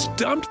 You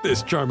stumped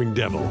this charming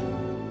devil.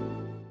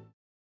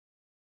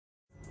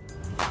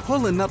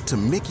 Pulling up to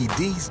Mickey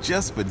D's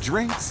just for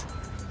drinks?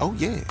 Oh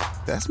yeah,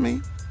 that's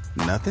me.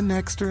 Nothing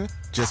extra,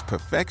 just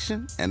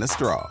perfection and a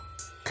straw.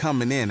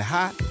 Coming in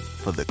hot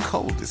for the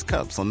coldest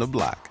cups on the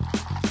block.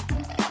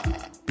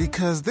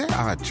 Because there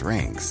are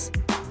drinks.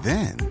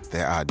 Then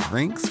there are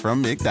drinks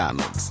from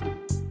McDonald's.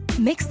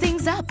 Mix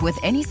things up with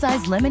any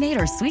size lemonade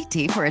or sweet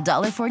tea for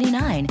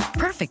 $1.49.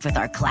 Perfect with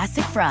our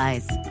classic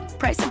fries.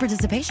 Price and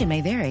participation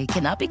may vary.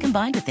 Cannot be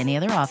combined with any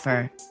other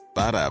offer.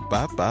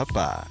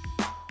 Ba-da-ba-ba-ba.